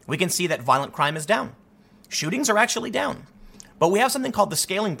 we can see that violent crime is down. Shootings are actually down. But we have something called the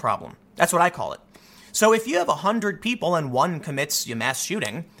scaling problem. That's what I call it. So if you have 100 people and one commits a mass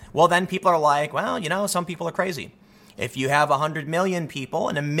shooting, well, then people are like, well, some people are crazy. If you have 100 million people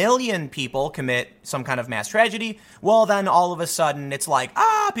and 1 million people commit some kind of mass tragedy, well, then all of a sudden it's like,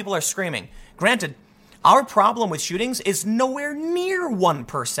 people are screaming. Granted, our problem with shootings is nowhere near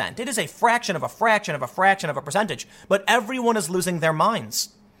 1%. It is a fraction of a fraction of a fraction of a percentage, but everyone is losing their minds.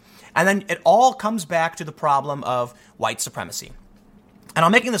 And then it all comes back to the problem of white supremacy. And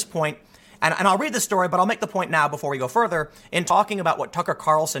I'm making this point, and I'll read the story, but I'll make the point now before we go further in talking about what Tucker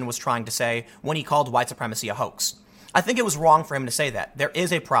Carlson was trying to say when he called white supremacy a hoax. I think it was wrong for him to say that. There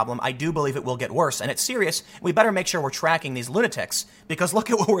is a problem. I do believe it will get worse, and it's serious. We better make sure we're tracking these lunatics, because look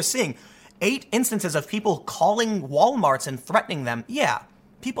at what we're seeing. 8 instances of people calling Walmarts and threatening them. Yeah,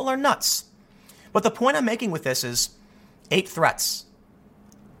 people are nuts. But the point I'm making with this is 8 threats.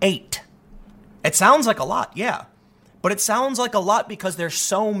 8. It sounds like a lot, yeah. But it sounds like a lot because there's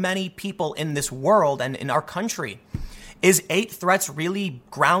so many people in this world and in our country. Is 8 threats really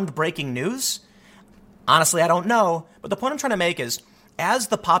groundbreaking news? Honestly, I don't know. But the point I'm trying to make is, as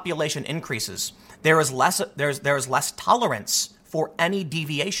the population increases, there's less tolerance for any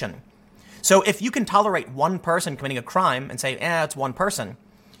deviation. So if you can tolerate one person committing a crime and say, it's one person,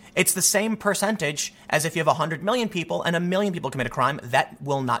 it's the same percentage as if you have 100 million people and 1 million people commit a crime. That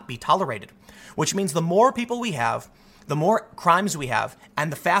will not be tolerated, which means the more people we have, the more crimes we have,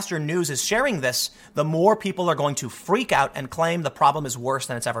 and the faster news is sharing this, the more people are going to freak out and claim the problem is worse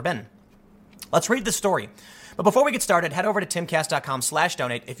than it's ever been. Let's read the story. But before we get started, head over to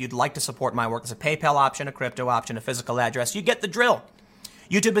timcast.com/donate if you'd like to support my work. There's a PayPal option, a crypto option, a physical address. You get the drill.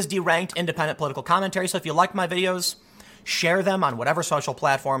 YouTube is deranked independent political commentary, so if you like my videos, share them on whatever social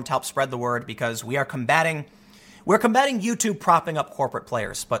platform to help spread the word, because we're combating YouTube propping up corporate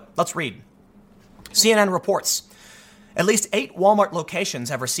players. But let's read. CNN reports, at least 8 Walmart locations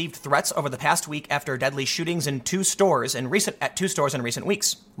have received threats over the past week after deadly shootings in 2 stores in recent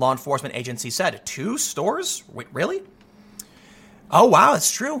weeks. Law enforcement agencies said. 2 stores? Wait, really? Oh, wow,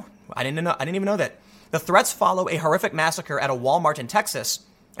 it's true. I didn't even know that. The threats follow a horrific massacre at a Walmart in Texas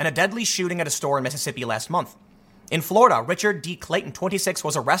and a deadly shooting at a store in Mississippi last month. In Florida, Richard D. Clayton, 26,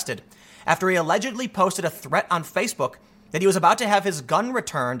 was arrested after he allegedly posted a threat on Facebook that he was about to have his gun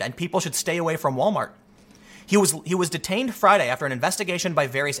returned and people should stay away from Walmart. He was detained Friday after an investigation by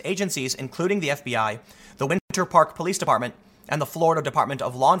various agencies, including the FBI, the Winter Park Police Department, and the Florida Department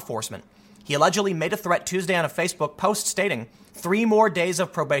of Law Enforcement. He allegedly made a threat Tuesday on a Facebook post stating, 3 more days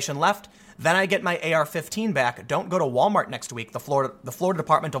of probation left, then I get my AR-15 back. Don't go to Walmart next week, the Florida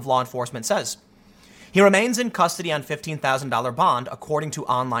Department of Law Enforcement says. He remains in custody on $15,000 bond, according to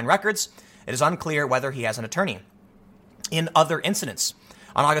online records. It is unclear whether he has an attorney. In other incidents,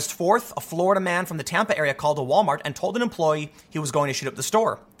 on August 4th, a Florida man from the Tampa area called a Walmart and told an employee he was going to shoot up the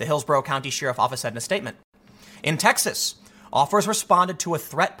store, the Hillsborough County Sheriff Office said in a statement. In Texas, officers responded to a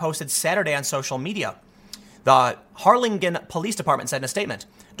threat posted Saturday on social media. The Harlingen Police Department said in a statement,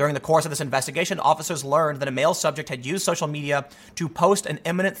 during the course of this investigation, officers learned that a male subject had used social media to post an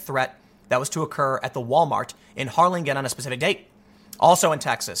imminent threat that was to occur at the Walmart in Harlingen on a specific date. Also in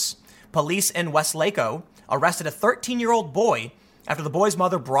Texas, police in Westlaco arrested a 13-year-old boy after the boy's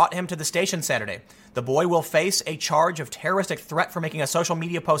mother brought him to the station Saturday. The boy will face a charge of terroristic threat for making a social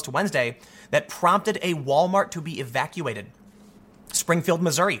media post Wednesday that prompted a Walmart to be evacuated. Springfield,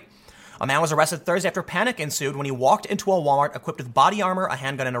 Missouri. A man was arrested Thursday after panic ensued when he walked into a Walmart equipped with body armor, a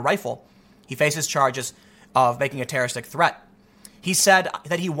handgun, and a rifle. He faces charges of making a terroristic threat. He said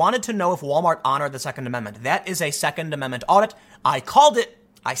that he wanted to know if Walmart honored the Second Amendment. That is a Second Amendment audit. I called it.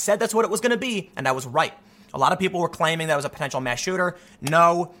 I said that's what it was going to be, and I was right. A lot of people were claiming that was a potential mass shooter.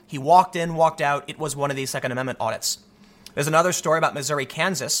 No, he walked in, walked out. It was one of these Second Amendment audits. There's another story about Missouri,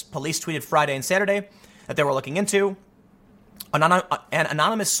 Kansas. Police tweeted Friday and Saturday that they were looking into. An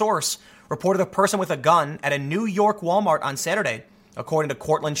anonymous source reported a person with a gun at a New York Walmart on Saturday. According to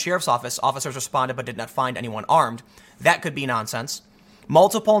Cortland Sheriff's Office, officers responded but did not find anyone armed. That could be nonsense.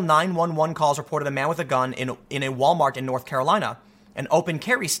 Multiple 911 calls reported a man with a gun in a Walmart in North Carolina, an open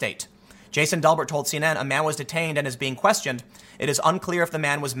carry state. Jason Delbert told CNN a man was detained and is being questioned. It is unclear if the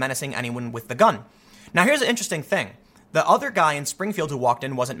man was menacing anyone with the gun. Now, here's an interesting thing. The other guy in Springfield who walked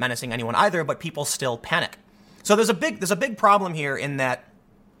in wasn't menacing anyone either, but people still panic. So there's a big problem here in that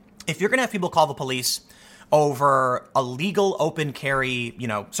if you're going to have people call the police over a legal open carry,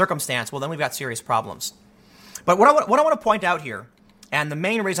 circumstance, well, then we've got serious problems. But what I want to point out here, and the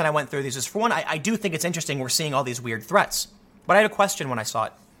main reason I went through these is, for one, I do think it's interesting we're seeing all these weird threats. But I had a question when I saw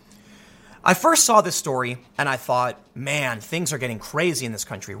it. I first saw this story and I thought, man, things are getting crazy in this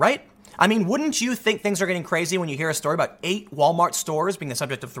country, right? I mean, wouldn't you think things are getting crazy when you hear a story about 8 Walmart stores being the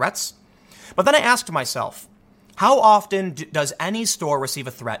subject of threats? But then I asked myself, how often does any store receive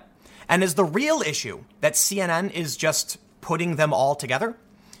a threat? And is the real issue that CNN is just putting them all together?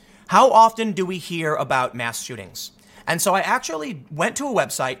 How often do we hear about mass shootings? And so I actually went to a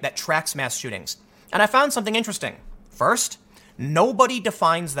website that tracks mass shootings, and I found something interesting. First, nobody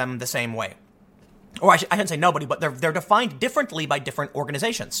defines them the same way. Or I shouldn't say nobody, but they're defined differently by different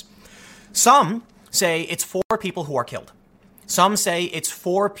organizations. Some say it's 4 people who are killed. Some say it's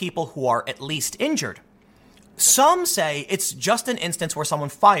 4 people who are at least injured. Some say it's just an instance where someone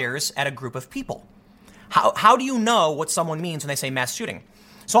fires at a group of people. How do you know what someone means when they say mass shooting?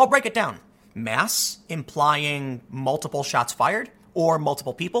 So I'll break it down. Mass, implying multiple shots fired, or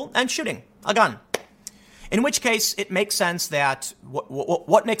multiple people, and shooting, a gun. In which case, it makes sense that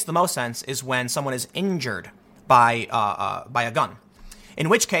what makes the most sense is when someone is injured by a gun. In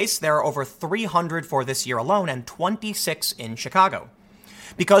which case, there are over 300 for this year alone and 26 in Chicago.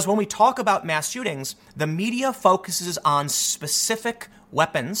 Because when we talk about mass shootings, the media focuses on specific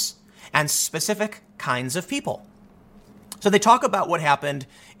weapons and specific kinds of people. So they talk about what happened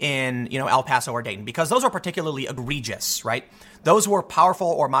in, El Paso or Dayton, because those are particularly egregious, right? Those were powerful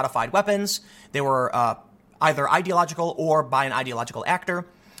or modified weapons. They were either ideological or by an ideological actor.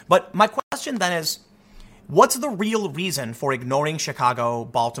 But my question then is, what's the real reason for ignoring Chicago,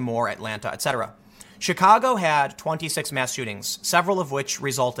 Baltimore, Atlanta, etc.? Chicago had 26 mass shootings, several of which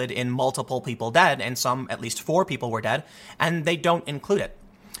resulted in multiple people dead, and some, at least 4 people were dead, and they don't include it.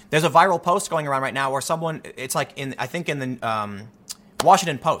 There's a viral post going around right now where someone, it's like in the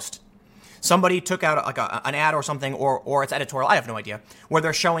Washington Post, somebody took out an ad or something, or it's editorial, I have no idea, where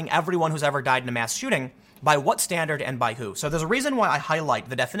they're showing everyone who's ever died in a mass shooting, by what standard and by who. So there's a reason why I highlight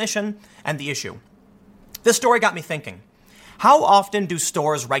the definition and the issue. This story got me thinking, how often do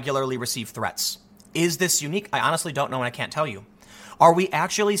stores regularly receive threats? Is this unique? I honestly don't know and I can't tell you. Are we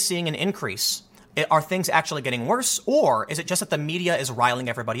actually seeing an increase? Are things actually getting worse? Or is it just that the media is riling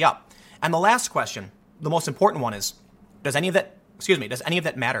everybody up? And the last question, the most important one is, does any of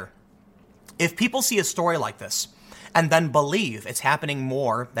that matter? If people see a story like this and then believe it's happening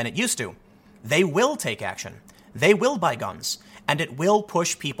more than it used to, they will take action. They will buy guns, and it will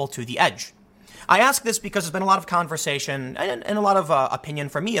push people to the edge. I ask this because there's been a lot of conversation and a lot of opinion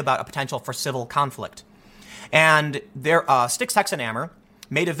from me about a potential for civil conflict. And there, Styx Hexenhammer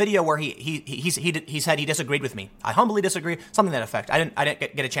made a video where he said he disagreed with me. I humbly disagree, something to that effect. I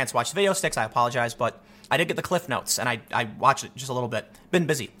didn't get a chance to watch the video, Styx, I apologize, but I did get the cliff notes, and I watched it just a little bit. Been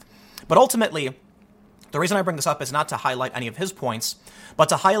busy. But ultimately, the reason I bring this up is not to highlight any of his points, but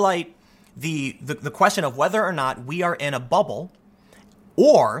to highlight the question of whether or not we are in a bubble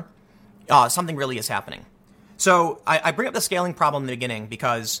or something really is happening. So I bring up the scaling problem in the beginning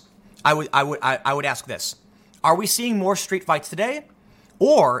because I would ask this: are we seeing more street fights today,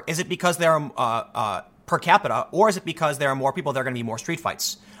 or is it because there are per capita, or is it because there are more people? There are going to be more street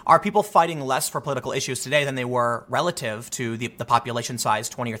fights. Are people fighting less for political issues today than they were relative to the population size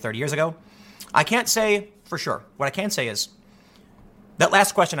 20 or 30 years ago? I can't say for sure. What I can say is that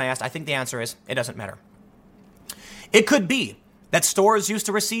last question I asked, I think the answer is it doesn't matter. It could be that stores used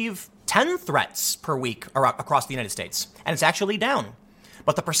to receive 10 threats per week across the United States, and it's actually down.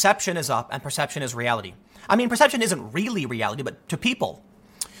 But the perception is up, and perception is reality. I mean, perception isn't really reality, but to people.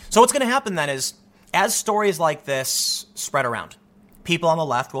 So what's going to happen then is, as stories like this spread around, people on the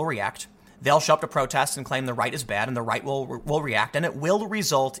left will react. They'll show up to protests and claim the right is bad, and the right will react, and it will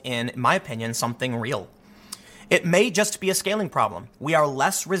result in my opinion, something real. It may just be a scaling problem. We are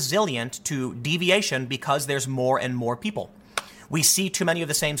less resilient to deviation because there's more and more people. We see too many of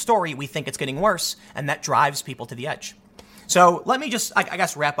the same story, we think it's getting worse, and that drives people to the edge. So let me just, I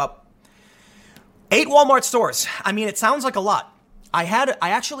guess, wrap up. 8 Walmart stores. I mean, it sounds like a lot. I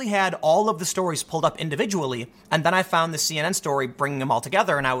actually had all of the stories pulled up individually, and then I found the CNN story bringing them all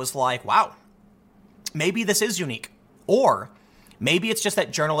together, and I was like, wow, maybe this is unique. Or maybe it's just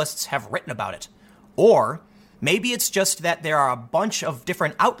that journalists have written about it. Or maybe it's just that there are a bunch of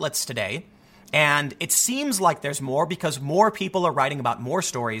different outlets today, and it seems like there's more because more people are writing about more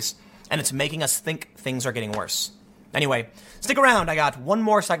stories, and it's making us think things are getting worse. Anyway, stick around. I got one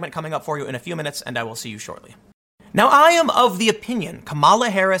more segment coming up for you in a few minutes, and I will see you shortly. Now, I am of the opinion Kamala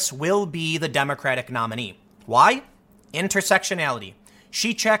Harris will be the Democratic nominee. Why? Intersectionality.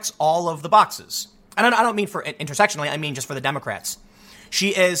 She checks all of the boxes. And I don't mean for intersectionally, I mean just for the Democrats. She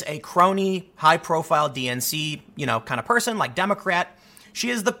is a crony, high-profile DNC, kind of person, like Democrat. She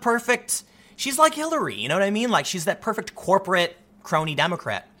is the perfect, she's like Hillary, you know what I mean? Like, she's that perfect corporate crony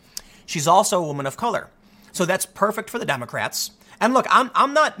Democrat. She's also a woman of color. So that's perfect for the Democrats. And look,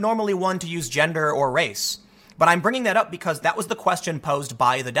 I'm not normally one to use gender or race, but I'm bringing that up because that was the question posed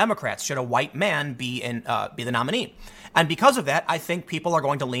by the Democrats. Should a white man be the nominee? And because of that, I think people are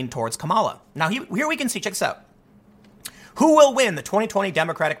going to lean towards Kamala. Now, here we can see, check this out. Who will win the 2020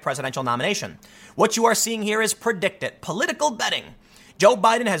 Democratic presidential nomination? What you are seeing here is predicted political betting. Joe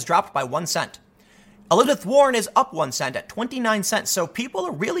Biden has dropped by 1 cent. Elizabeth Warren is up 1 cent at 29 cents. So people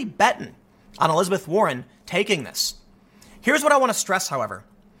are really betting on Elizabeth Warren taking this. Here's what I want to stress, however.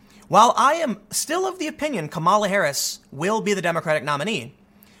 While I am still of the opinion Kamala Harris will be the Democratic nominee,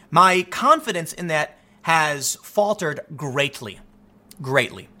 my confidence in that has faltered greatly.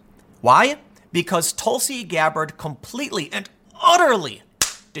 Greatly. Why? Because Tulsi Gabbard completely and utterly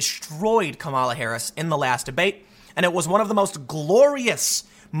destroyed Kamala Harris in the last debate, and it was one of the most glorious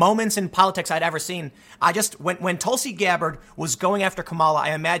moments in politics I'd ever seen. When Tulsi Gabbard was going after Kamala, I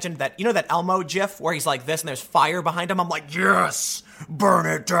imagined that, that Elmo gif where he's like this and there's fire behind him? I'm like, yes, burn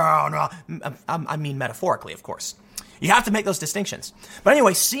it down. I mean, metaphorically, of course. You have to make those distinctions. But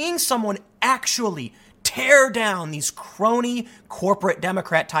anyway, seeing someone actually tear down these crony corporate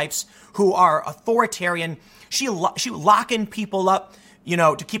Democrat types who are authoritarian, she locking people up,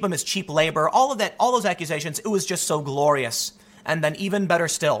 to keep them as cheap labor, all of that, all those accusations, it was just so glorious. And then even better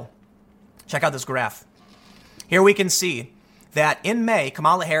still, check out this graph. Here we can see that in May,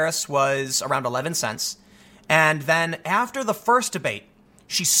 Kamala Harris was around 11 cents. And then after the first debate,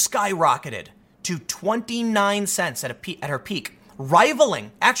 she skyrocketed to 29 cents at her peak,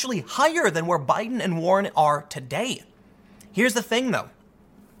 rivaling, actually higher than where Biden and Warren are today. Here's the thing, though.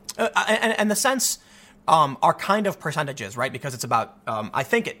 And the cents are kind of percentages, right? Because it's about, I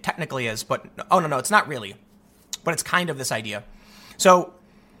think it technically is, but no, it's not really. But it's kind of this idea. So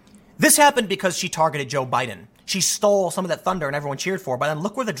this happened because she targeted Joe Biden. She stole some of that thunder and everyone cheered for her. But then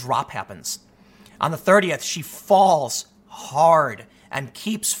look where the drop happens. On the 30th, she falls hard and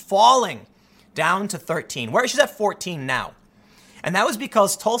keeps falling down to 13. She's at 14 now. And that was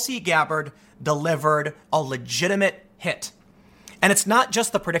because Tulsi Gabbard delivered a legitimate hit. And it's not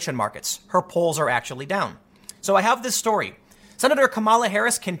just the prediction markets. Her polls are actually down. So I have this story. Senator Kamala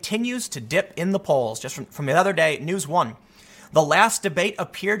Harris continues to dip in the polls. Just from the other day, News 1. The last debate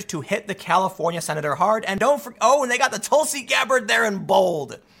appeared to hit the California senator hard. And and they got the Tulsi Gabbard there in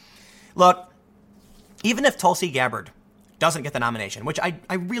bold. Look, even if Tulsi Gabbard doesn't get the nomination, which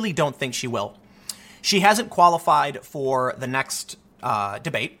I really don't think she will, She hasn't qualified for the next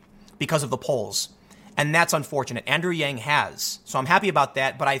debate because of the polls. And that's unfortunate. Andrew Yang has. So I'm happy about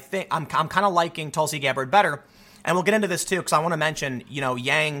that. But I think I'm kind of liking Tulsi Gabbard better. And we'll get into this too, because I want to mention,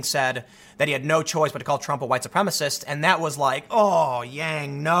 Yang said that he had no choice but to call Trump a white supremacist. And that was like, oh,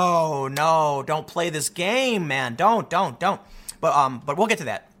 Yang, no, don't play this game, man. Don't. But we'll get to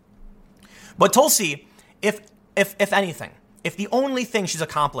that. But Tulsi, if anything, if the only thing she's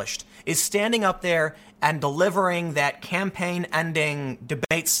accomplished is standing up there and delivering that campaign-ending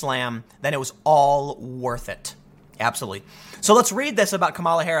debate slam, then it was all worth it. Absolutely. So let's read this about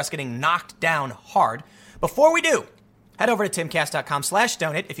Kamala Harris getting knocked down hard. Before we do, head over to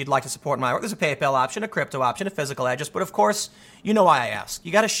timcast.com/donate if you'd like to support my work. There's a PayPal option, a crypto option, a physical address. But of course, you know why I ask.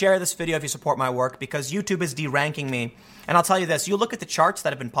 You got to share this video if you support my work because YouTube is deranking me. And I'll tell you this, you look at the charts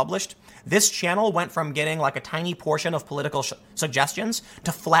that have been published, this channel went from getting like a tiny portion of political suggestions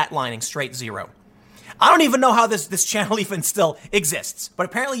to flatlining straight zero. I don't even know how this channel even still exists. But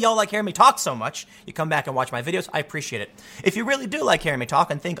apparently y'all like hearing me talk so much, you come back and watch my videos. I appreciate it. If you really do like hearing me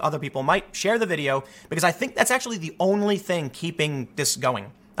talk and think other people might, share the video because I think that's actually the only thing keeping this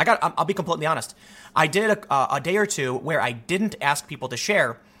going. I'll be completely honest. I did a day or two where I didn't ask people to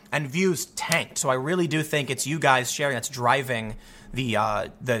share and views tanked. So I really do think it's you guys sharing that's driving the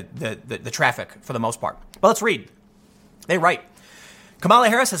traffic for the most part. But let's read. They write, Kamala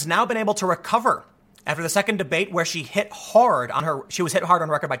Harris has now been able to recover after the second debate where she was hit hard on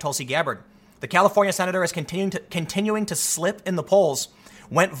record by Tulsi Gabbard. The California senator is continuing to slip in the polls,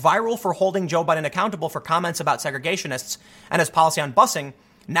 went viral for holding Joe Biden accountable for comments about segregationists and his policy on busing.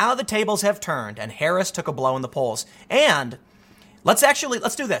 Now the tables have turned and Harris took a blow in the polls. And let's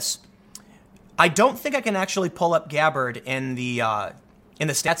do this. I don't think I can actually pull up Gabbard in the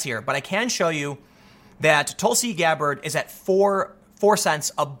stats here, but I can show you that Tulsi Gabbard is at 4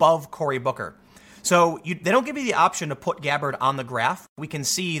 cents above Cory Booker. So they don't give you the option to put Gabbard on the graph. We can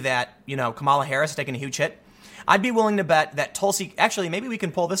see that, Kamala Harris is taking a huge hit. I'd be willing to bet that Tulsi, actually, maybe we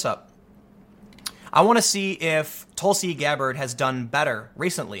can pull this up. I want to see if Tulsi Gabbard has done better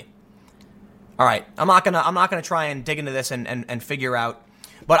recently. All right, I'm not gonna try and dig into this and figure out,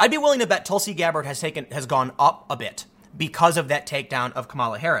 but I'd be willing to bet Tulsi Gabbard has gone up a bit because of that takedown of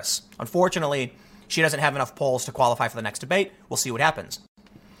Kamala Harris. Unfortunately, she doesn't have enough polls to qualify for the next debate. We'll see what happens.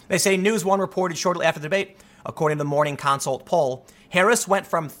 They say News One reported shortly after the debate, according to the Morning Consult poll, Harris went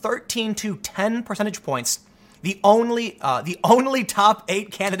from 13 to 10 percentage points, the only top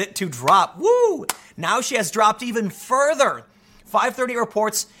 8 candidate to drop. Woo! Now she has dropped even further. 538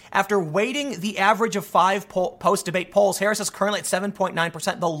 reports, after weighting the average of 5 post-debate polls, Harris is currently at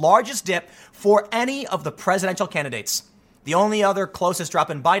 7.9%, the largest dip for any of the presidential candidates. The only other closest drop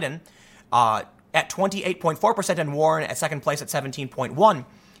in Biden at 28.4% and Warren at second place at 17.1%.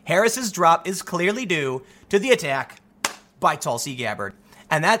 Harris's drop is clearly due to the attack by Tulsi Gabbard.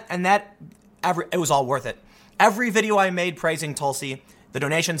 And it was all worth it. Every video I made praising Tulsi, the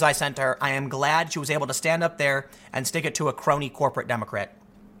donations I sent her, I am glad she was able to stand up there and stick it to a crony corporate Democrat.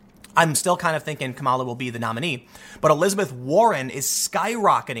 I'm still kind of thinking Kamala will be the nominee, but Elizabeth Warren is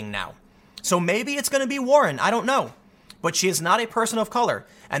skyrocketing now. So maybe it's going to be Warren. I don't know. But she is not a person of color,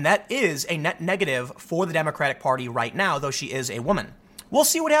 and that is a net negative for the Democratic Party right now, though she is a woman. We'll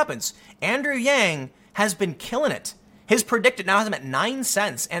see what happens. Andrew Yang has been killing it. His predicted now has him at 9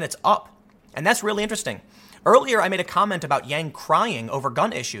 cents, and it's up. And that's really interesting. Earlier, I made a comment about Yang crying over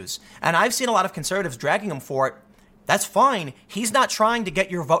gun issues, and I've seen a lot of conservatives dragging him for it. That's fine. He's not trying to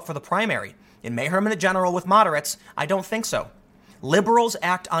get your vote for the primary. In May Herman General with moderates, I don't think so. Liberals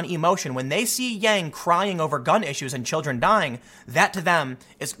act on emotion. When they see Yang crying over gun issues and children dying, that to them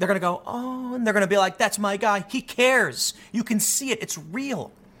is, they're going to go, oh, and they're going to be like, that's my guy. He cares. You can see it. It's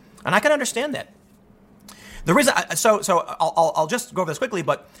real. And I can understand that. The reason, I'll just go over this quickly,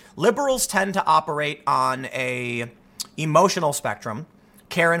 but liberals tend to operate on a emotional spectrum,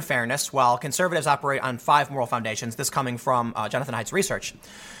 care and fairness, while conservatives operate on 5 moral foundations. This coming from Jonathan Haidt's research.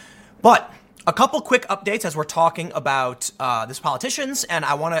 But a couple quick updates as we're talking about this politicians, and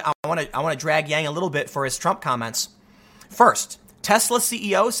I want to drag Yang a little bit for his Trump comments. First, Tesla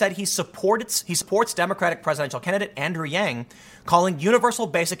CEO said he supports Democratic presidential candidate Andrew Yang, calling universal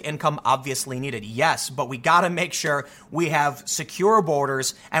basic income obviously needed. Yes, but we got to make sure we have secure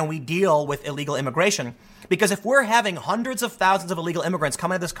borders and we deal with illegal immigration. Because if we're having hundreds of thousands of illegal immigrants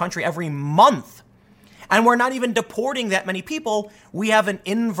coming to this country every month, and we're not even deporting that many people, we have an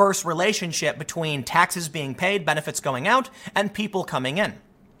inverse relationship between taxes being paid, benefits going out, and people coming in.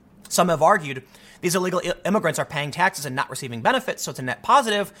 Some have argued these illegal immigrants are paying taxes and not receiving benefits, so it's a net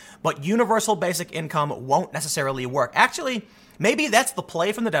positive, but universal basic income won't necessarily work. Actually, maybe that's the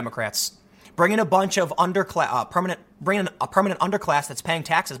play from the Democrats. Bring in a bunch of bring in a permanent underclass that's paying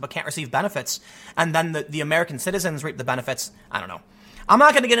taxes but can't receive benefits, and then the American citizens reap the benefits. I don't know. I'm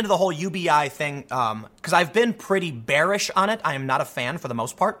not going to get into the whole UBI thing because I've been pretty bearish on it. I am not a fan for the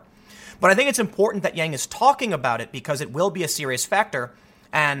most part. But I think it's important that Yang is talking about it because it will be a serious factor.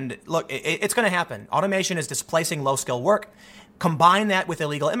 And look, it's going to happen. Automation is displacing low-skill work. Combine that with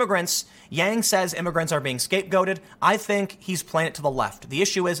illegal immigrants. Yang says immigrants are being scapegoated. I think he's playing it to the left. The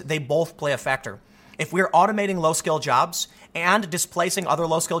issue is they both play a factor. If we're automating low-skill jobs and displacing other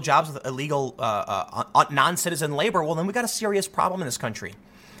low-skill jobs with illegal non-citizen labor, well, then we got a serious problem in this country.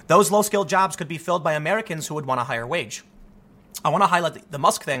 Those low-skill jobs could be filled by Americans who would want a higher wage. I want to highlight the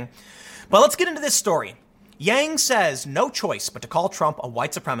Musk thing, but let's get into this story. Yang says no choice but to call Trump a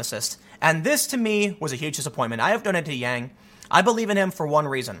white supremacist, and this to me was a huge disappointment. I have donated to Yang. I believe in him for one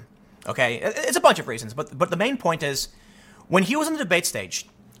reason. Okay, it's a bunch of reasons, but the main point is when he was on the debate stage,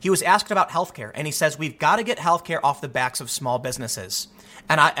 he was asked about healthcare, and he says we've got to get healthcare off the backs of small businesses,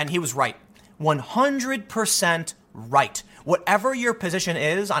 and he was right, 100% right. Whatever your position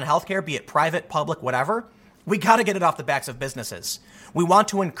is on healthcare, be it private, public, whatever, we got to get it off the backs of businesses. We want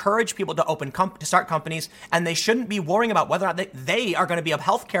to encourage people to to start companies, and they shouldn't be worrying about whether or not they are going to be a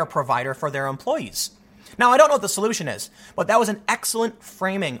healthcare provider for their employees. Now, I don't know what the solution is, but that was an excellent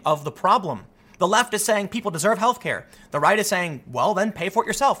framing of the problem. The left is saying people deserve healthcare. The right is saying, well, then pay for it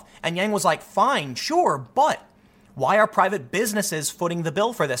yourself. And Yang was like, fine, sure, but why are private businesses footing the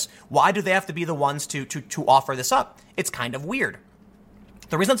bill for this? Why do they have to be the ones to offer this up? It's kind of weird.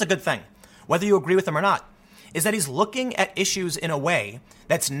 The reason it's a good thing, whether you agree with him or not, is that he's looking at issues in a way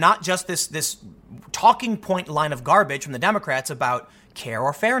that's not just this talking point line of garbage from the Democrats about care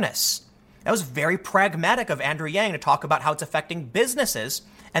or fairness. That was very pragmatic of Andrew Yang to talk about how it's affecting businesses,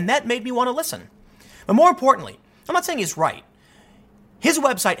 and that made me want to listen. But more importantly, I'm not saying he's right. His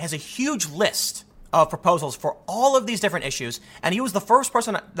website has a huge list of proposals for all of these different issues, and he was the first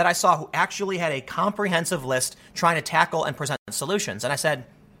person that I saw who actually had a comprehensive list trying to tackle and present solutions. And I said,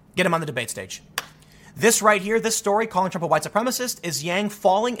 get him on the debate stage. This right here, this story, calling Trump a white supremacist, is Yang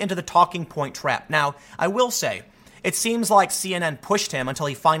falling into the talking point trap. Now, I will say, it seems like CNN pushed him until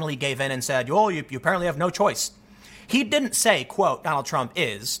he finally gave in and said, oh, you apparently have no choice. He didn't say, quote, Donald Trump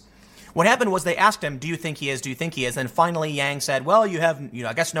is. What happened was they asked him, do you think he is? Do you think he is? And finally Yang said, well, you have,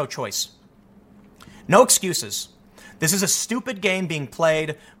 I guess no choice. No excuses. This is a stupid game being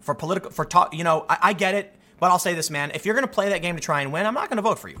played for political, I get it, but I'll say this, man. If you're going to play that game to try and win, I'm not going to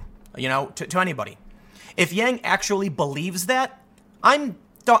vote for you, to anybody. If Yang actually believes that, I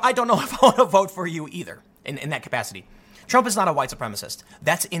don't know if I want to vote for you either in that capacity. Trump is not a white supremacist.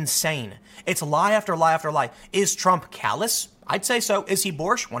 That's insane. It's lie after lie after lie. Is Trump callous? I'd say so. Is he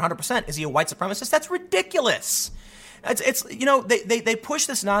borscht? 100%. Is he a white supremacist? That's ridiculous. They push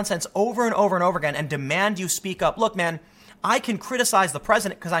this nonsense over and over and over again and demand you speak up. Look, man, I can criticize the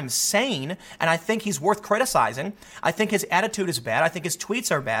president because I'm sane and I think he's worth criticizing. I think his attitude is bad. I think his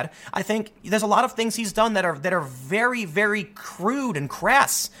tweets are bad. I think there's a lot of things he's done that are very, very crude and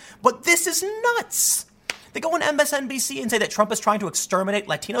crass. But this is nuts. They go on MSNBC and say that Trump is trying to exterminate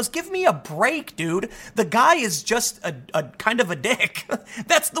Latinos. Give me a break, dude. The guy is just a kind of a dick.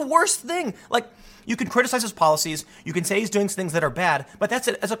 That's the worst thing. Like, you can criticize his policies. You can say he's doing things that are bad, but that's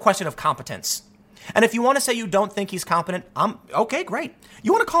a question of competence. And if you want to say you don't think he's competent, okay, great.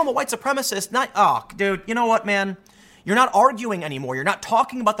 You want to call him a white supremacist? Dude, you know what, man? You're not arguing anymore. You're not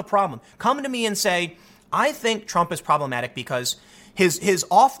talking about the problem. Come to me and say, I think Trump is problematic because his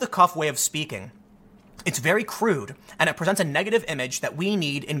off-the-cuff way of speaking, it's very crude, and it presents a negative image that we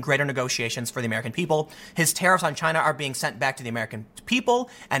need in greater negotiations for the American people. His tariffs on China are being sent back to the American people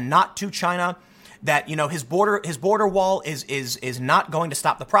and not to China. That, his border wall is not going to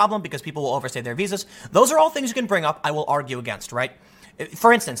stop the problem because people will overstay their visas. Those are all things you can bring up. I will argue against, right?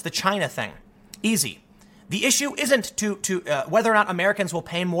 For instance, the China thing. Easy. The issue isn't to whether or not Americans will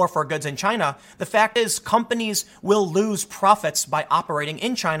pay more for goods in China. The fact is companies will lose profits by operating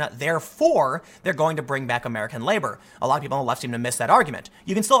in China. Therefore, they're going to bring back American labor. A lot of people on the left seem to miss that argument.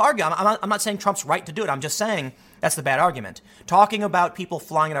 You can still argue. I'm not saying Trump's right to do it. I'm just saying that's the bad argument. Talking about people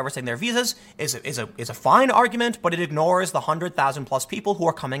flying and overstaying their visas is a fine argument, but it ignores the 100,000 plus people who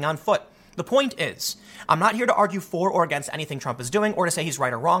are coming on foot. The point is, I'm not here to argue for or against anything Trump is doing or to say he's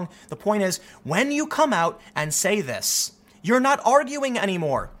right or wrong. The point is, when you come out and say this, you're not arguing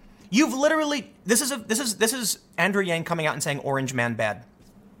anymore. You've literally, this is Andrew Yang coming out and saying Orange Man bad.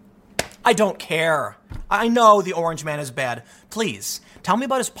 I don't care. I know the Orange Man is bad. Please, tell me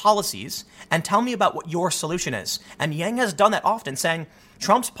about his policies and tell me about what your solution is. And Yang has done that often, saying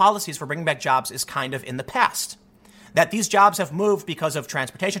Trump's policies for bringing back jobs is kind of in the past. that these jobs have moved because of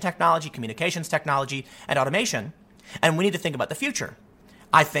transportation technology, communications technology, and automation, and we need to think about the future.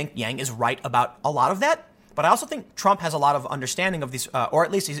 I think Yang is right about a lot of that, but I also think Trump has a lot of understanding of these, or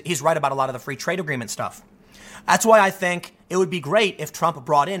at least he's right about a lot of the free trade agreement stuff. That's why I think it would be great if Trump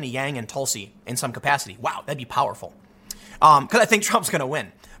brought in Yang and Tulsi in some capacity. Wow, that'd be powerful. Because I think Trump's going to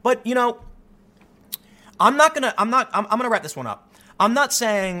win. But, you know, I'm going to wrap this one up. I'm not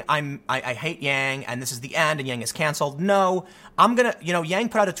saying I hate Yang and this is the end and Yang is canceled. No, Yang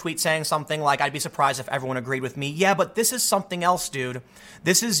put out a tweet saying something like, I'd be surprised if everyone agreed with me. Yeah, but this is something else, dude.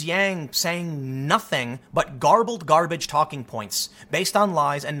 This is Yang saying nothing but garbled garbage talking points based on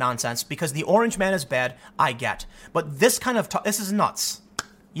lies and nonsense because the orange man is bad, I get. But this kind of, this is nuts.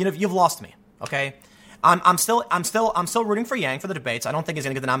 You've lost me, okay? I'm still rooting for Yang for the debates. I don't think he's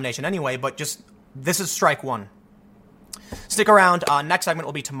going to get the nomination anyway, but just, this is strike one. Stick around. Next segment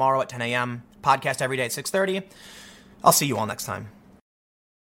will be tomorrow at 10 a.m. Podcast every day at 6:30. I'll see you all next time.